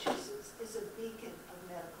 Massachusetts is a beacon of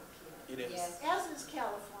medical care. It is. Yes. As is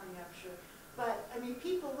California, I'm sure. But,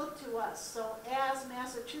 people look to us. So as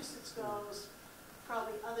Massachusetts goes,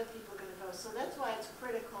 probably other people are going to go. So that's why it's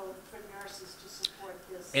critical for nurses to support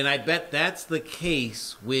this. And I bet that's the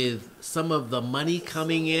case with some of the money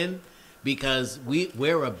coming in, because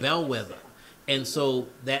we're a bellwether. And so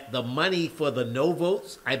that the money for the no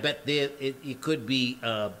votes, I bet it could be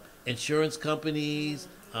insurance companies,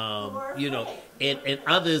 and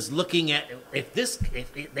others looking at if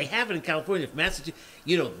they have it in California, if Massachusetts,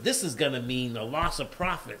 this is going to mean a loss of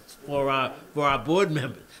profits for our board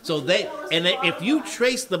members. So if you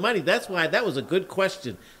trace the money, that's why that was a good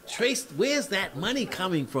question. Where's that money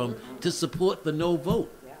coming from to support the no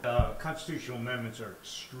vote? Constitutional amendments are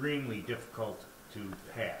extremely difficult to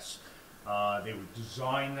pass. They were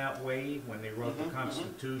designed that way when they wrote the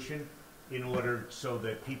Constitution, in order so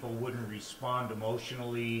that people wouldn't respond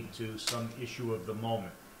emotionally to some issue of the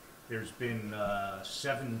moment. There's been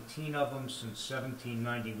 17 of them since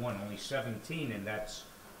 1791, only 17, and that's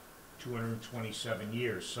 227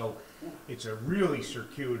 years. So it's a really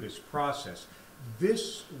circuitous process.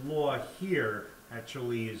 This law here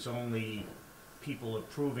actually is only people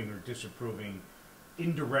approving or disapproving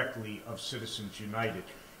indirectly of Citizens United.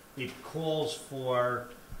 It calls for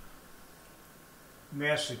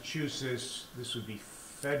Massachusetts, this would be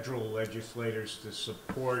federal legislators, to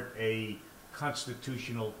support a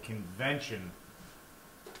constitutional convention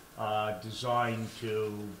designed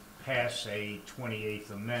to pass a 28th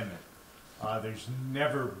Amendment. There's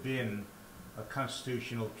never been a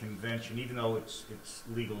constitutional convention, even though it's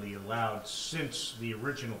legally allowed, since the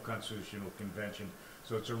original constitutional convention.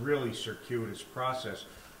 So it's a really circuitous process.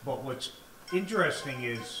 But what's interesting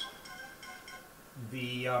is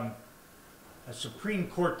a Supreme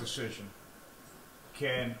Court decision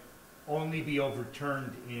can only be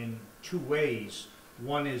overturned in 2 ways.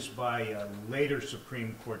 One is by a later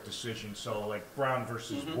Supreme Court decision, so like Brown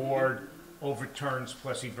versus Board overturns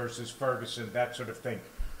Plessy versus Ferguson, that sort of thing.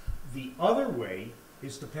 The other way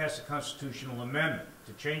is to pass a constitutional amendment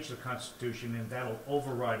to change the Constitution, and that'll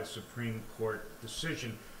override a Supreme Court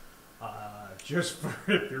decision. Just for,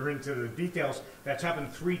 if you're into the details, that's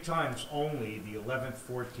happened 3 times only, the 11th,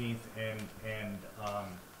 14th, and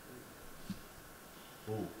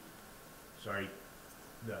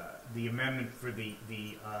the amendment for the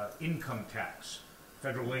income tax,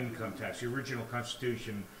 federal income tax. The original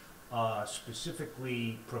Constitution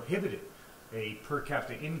specifically prohibited a per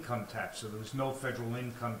capita income tax, so there was no federal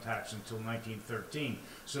income tax until 1913.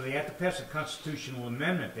 So they had to pass a constitutional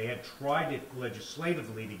amendment. They had tried it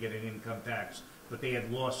legislatively to get an income tax, but they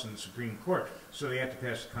had lost in the Supreme Court. So they had to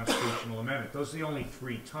pass a constitutional amendment. Those are the only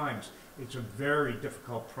 3 times. It's a very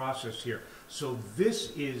difficult process here. So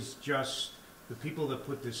this is just, the people that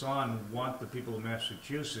put this on want the people of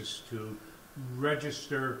Massachusetts to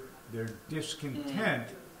register their discontent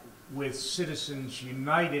with Citizens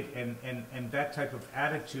United and that type of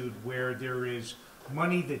attitude where there is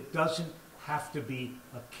money that doesn't have to be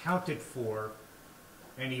accounted for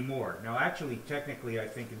anymore. Now actually, technically, I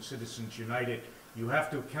think in Citizens United, you have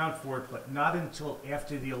to account for it, but not until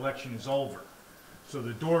after the election is over. So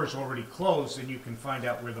the door is already closed and you can find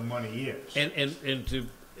out where the money is. And to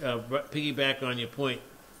piggyback on your point,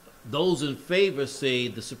 those in favor say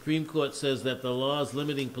the Supreme Court says that the laws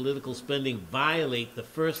limiting political spending violate the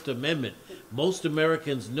First Amendment. Most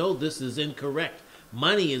Americans know this is incorrect.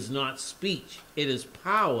 Money is not speech. It is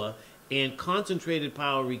power, and concentrated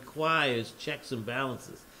power requires checks and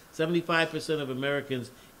balances. 75% of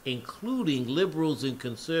Americans, including liberals and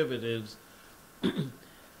conservatives,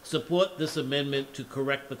 support this amendment to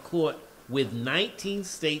correct the court, with 19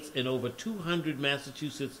 states and over 200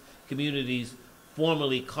 Massachusetts communities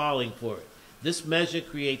formally calling for it. This measure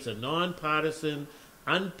creates a nonpartisan,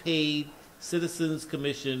 unpaid citizens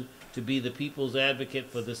commission to be the people's advocate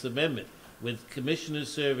for this amendment, with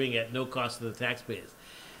commissioners serving at no cost to the taxpayers.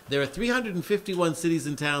 There are 351 cities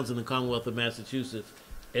and towns in the Commonwealth of Massachusetts,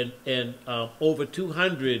 and over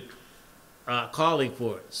 200 calling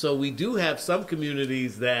for it. So we do have some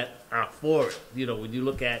communities that are for it. You know, when you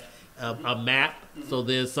look at a map, so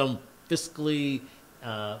there's some fiscally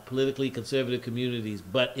politically conservative communities,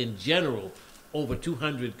 but in general, over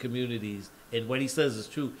 200 communities. And what he says is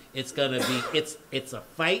true. It's gonna be, it's a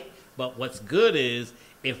fight. But what's good is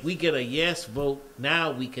if we get a yes vote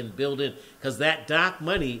now, we can build in, because that dark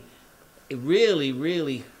money, it really,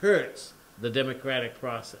 really hurts the democratic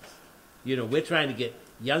process. You know, we're trying to get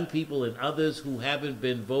young people and others who haven't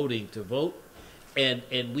been voting to vote, and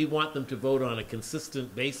we want them to vote on a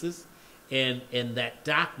consistent basis. And that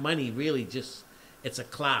dark money really just, it's a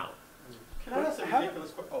cloud. Can I ask a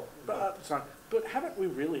ridiculous question? Oh, Sorry, but haven't we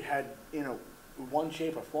really had, you know, one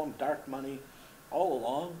shape or form dark money all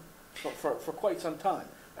along for quite some time?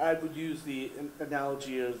 I would use the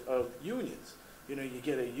analogy of unions. You know, you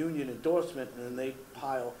get a union endorsement and then they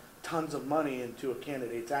pile tons of money into a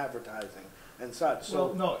candidate's advertising and such. So,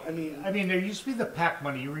 Well, no, I mean, there used to be the PAC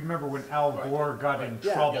money. You remember when Al Gore got in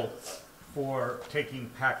trouble for taking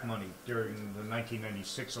PAC money during the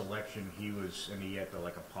 1996 election? He had to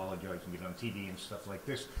like apologize and get on TV and stuff like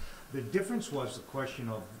this. The difference was the question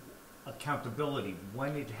of accountability,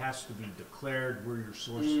 when it has to be declared, where your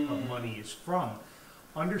source of money is from.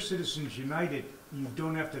 Under Citizens United, you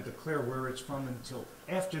don't have to declare where it's from until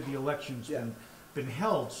after the election's been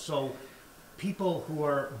held. So people who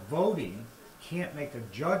are voting can't make a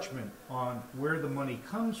judgment on where the money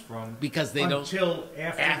comes from Because they don't until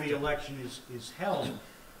after the election is held.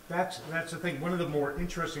 That's the thing. One of the more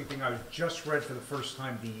interesting things I just read for the first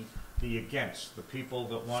time, the against, the people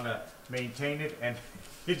that want to maintain it, and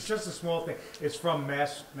it's just a small thing. It's from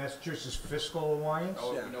Massachusetts Fiscal Alliance.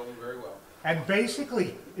 oh, you know them very well. And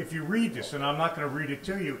basically, if you read this, and I'm not going to read it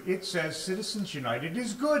to you, it says Citizens United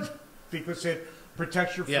is good because it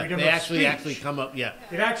protects your freedom of speech. They actually come up,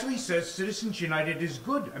 It actually says Citizens United is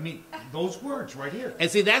good. I mean, those words right here. And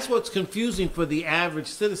see, that's what's confusing for the average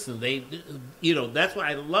citizen. They, you know, that's why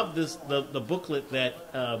I love this, the booklet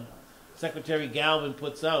that Secretary Galvin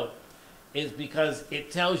puts out, is because it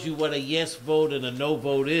tells you what a yes vote and a no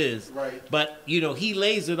vote is. Right. But, you know, he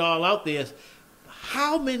lays it all out there.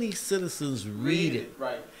 How many citizens read it?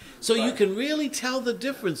 Right. So you can really tell the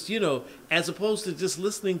difference, you know, as opposed to just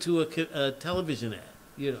listening to a television ad,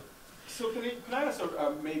 you know. So can I ask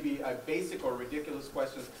maybe a basic or ridiculous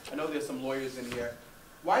question? I know there's some lawyers in here.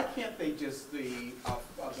 Why can't they just, the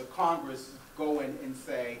Congress, go in and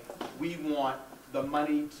say, we want the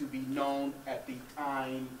money to be known at the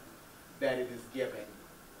time that it is given?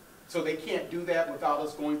 So they can't do that without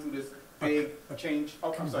us going through this big change. Oh,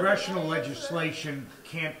 I'm sorry. Congressional legislation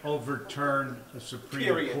can't overturn a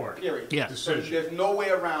Supreme Court Period. Yeah. decision. There's no way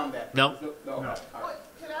around that. No. No. No. All right. What,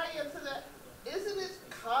 can I answer that? Isn't it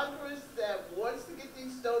Congress that wants to get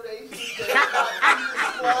these donations that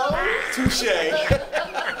are not disclosed?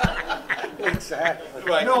 Touche. Exactly.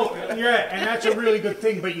 Right. No, yeah, and that's a really good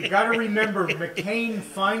thing, but you gotta remember,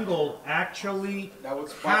 McCain-Feingold actually That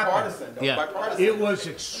was happened. bipartisan. That was Yeah. bipartisan. It was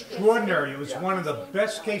extraordinary. It was one of the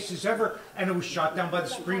best cases ever, and it was shot down by the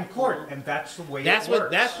Supreme Court, and that's the way That's it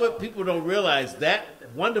works. that's what people don't realize. That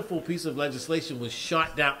wonderful piece of legislation was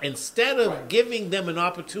shot down. Instead of giving them an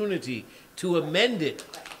opportunity to amend it,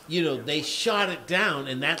 you know, they shot it down,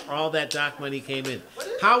 and that all that dark money came in.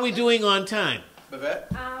 How are we doing on time? Bavette?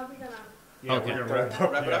 We're gonna, Yeah, Okay. we're gonna wrap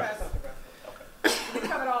up. Wrap it up. we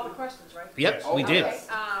covered all the questions, right? Yep, we did. Okay,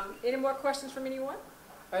 any more questions from anyone?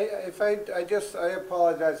 I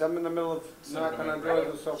apologize, I'm in the middle of knocking on doors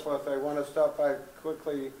and so forth, I want to stop by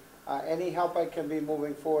quickly. Any help I can be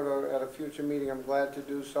moving forward or at a future meeting, I'm glad to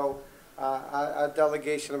do so. Our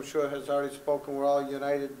delegation, I'm sure, has already spoken, we're all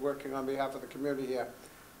united, working on behalf of the community here.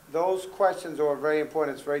 Those questions are very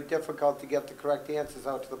important, it's very difficult to get the correct answers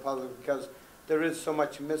out to the public because there is so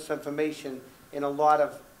much misinformation and a lot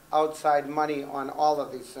of outside money on all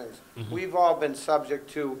of these things. We've all been subject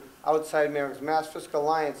to outside mailings. Mass Fiscal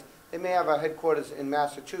Alliance, they may have a headquarters in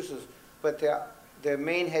Massachusetts, but their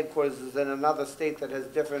main headquarters is in another state that has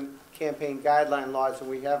different campaign guideline laws than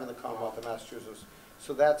we have in the Commonwealth of Massachusetts.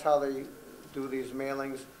 So that's how they do these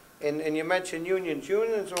mailings. And you mentioned unions.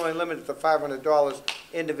 Unions are only limited to $500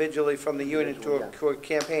 individually from the union to a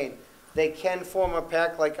campaign. They can form a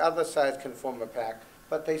PAC like other sides can form a PAC,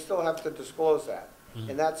 but they still have to disclose that.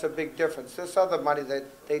 And that's a big difference. This other money that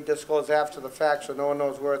they disclose after the fact so no one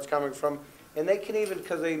knows where it's coming from. And they can even,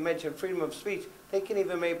 because they mentioned freedom of speech, they can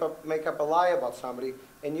even make up a lie about somebody,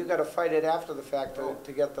 and you got to fight it after the fact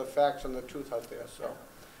to get the facts and the truth out there. So,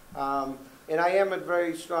 and I am a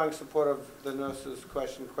very strong supporter of the nurses'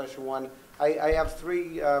 question one. I have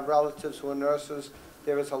 3 relatives who are nurses.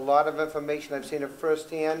 There is a lot of information. I've seen it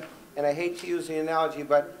firsthand, and I hate to use the analogy,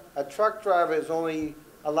 but a truck driver is only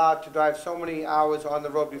allowed to drive so many hours on the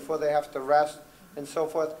road before they have to rest and so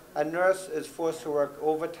forth. A nurse is forced to work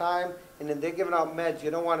overtime, and then they're giving out meds.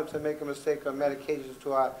 You don't want them to make a mistake on medications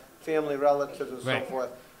to our family relatives and so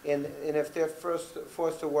forth. And if they're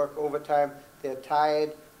forced to work overtime, they're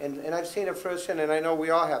tired. And I've seen it firsthand, and I know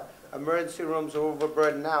we all have. Emergency rooms are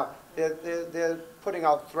overburdened now. They're putting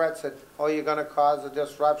out threats that, oh, you're going to cause a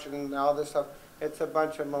disruption and all this stuff. It's a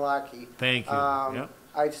bunch of malarkey. Thank you. Yep.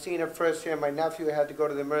 I've seen it firsthand. My nephew had to go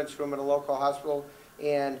to the emergency room at a local hospital,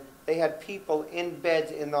 and they had people in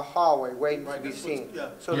beds in the hallway waiting to be seen.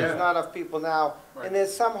 So there's not enough people now. And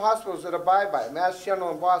there's some hospitals that abide by it. Mass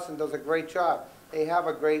General in Boston does a great job. They have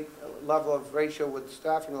a great level of ratio with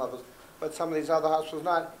staffing levels, but some of these other hospitals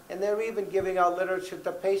not. And they're even giving out literature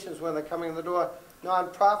to patients when they're coming in the door,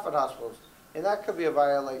 non-profit hospitals. And that could be a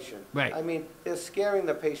violation. Right. I mean, they're scaring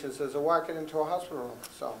the patients as they're walking into a hospital room,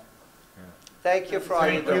 so. Thank you for all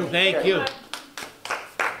you do. Thank you.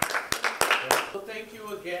 Well, thank you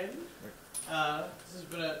again. This has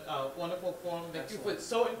been a wonderful forum. Thank you for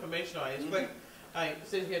so informational. It's like I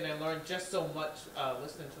sit here and I learn just so much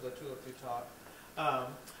listening to the two of you talk.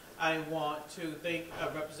 I want to thank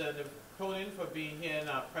Representative Cronin for being here in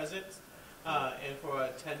our presence and for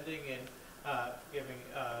attending and giving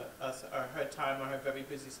us her time on her very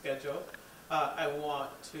busy schedule. I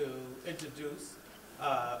want to introduce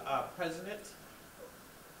our president,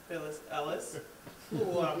 Phyllis Ellis,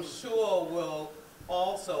 who I'm sure will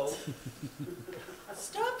also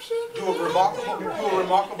Stop shaking. Do a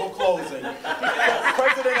remarkable closing.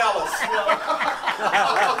 President Ellis.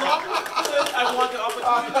 I want the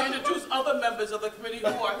opportunity to introduce other members of the committee who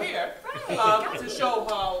are here to show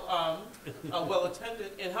how well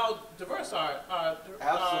attended and how diverse our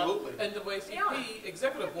Absolutely. NAACP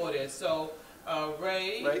executive board is. So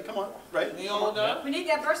Ray, come on. Ray, Leona, We need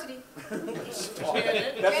diversity.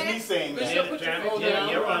 Janet, That's me saying Bishop, that. put your phone down.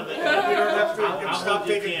 You're on the. You don't have to I'll stop hold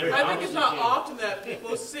your taking camera. I think it's not often that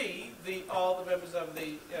people see all the members of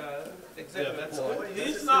the executive.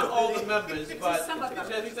 These are not all the members, but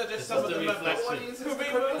these are just some of the members.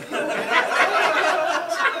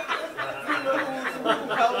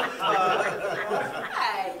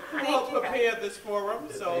 Who helped prepare this forum,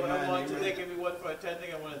 so I want to thank everyone for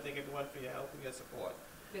attending. I want to thank everyone for your help and your support.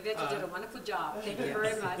 Vivette, you did a wonderful job. Thank you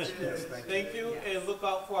very much. Thank you, and look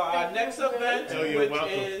out for our next event, you're which welcome.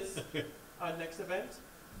 is our next event.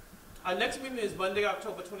 Our next meeting is Monday,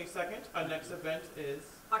 October 22nd. Our next event is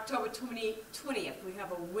October 20th, we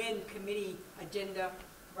have a WIN committee agenda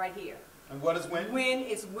right here. And what is WIN? WIN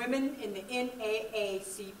is Women in the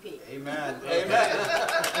NAACP. Amen. Okay. Amen.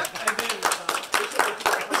 And then,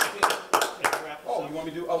 Oh, you want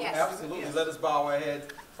me to do? Oh, Yes. absolutely. Yes. Let us bow our heads.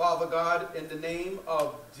 Father God, in the name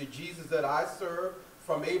of the Jesus that I serve,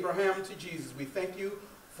 from Abraham to Jesus, we thank you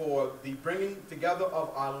for the bringing together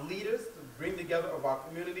of our leaders, the bringing together of our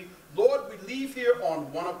community. Lord, we leave here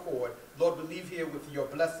on one accord. Lord, we leave here with your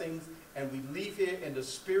blessings, and we leave here in the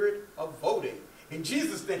spirit of voting. In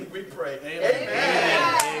Jesus' name we pray. Amen.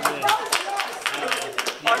 Amen. Amen.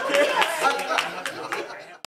 I can't-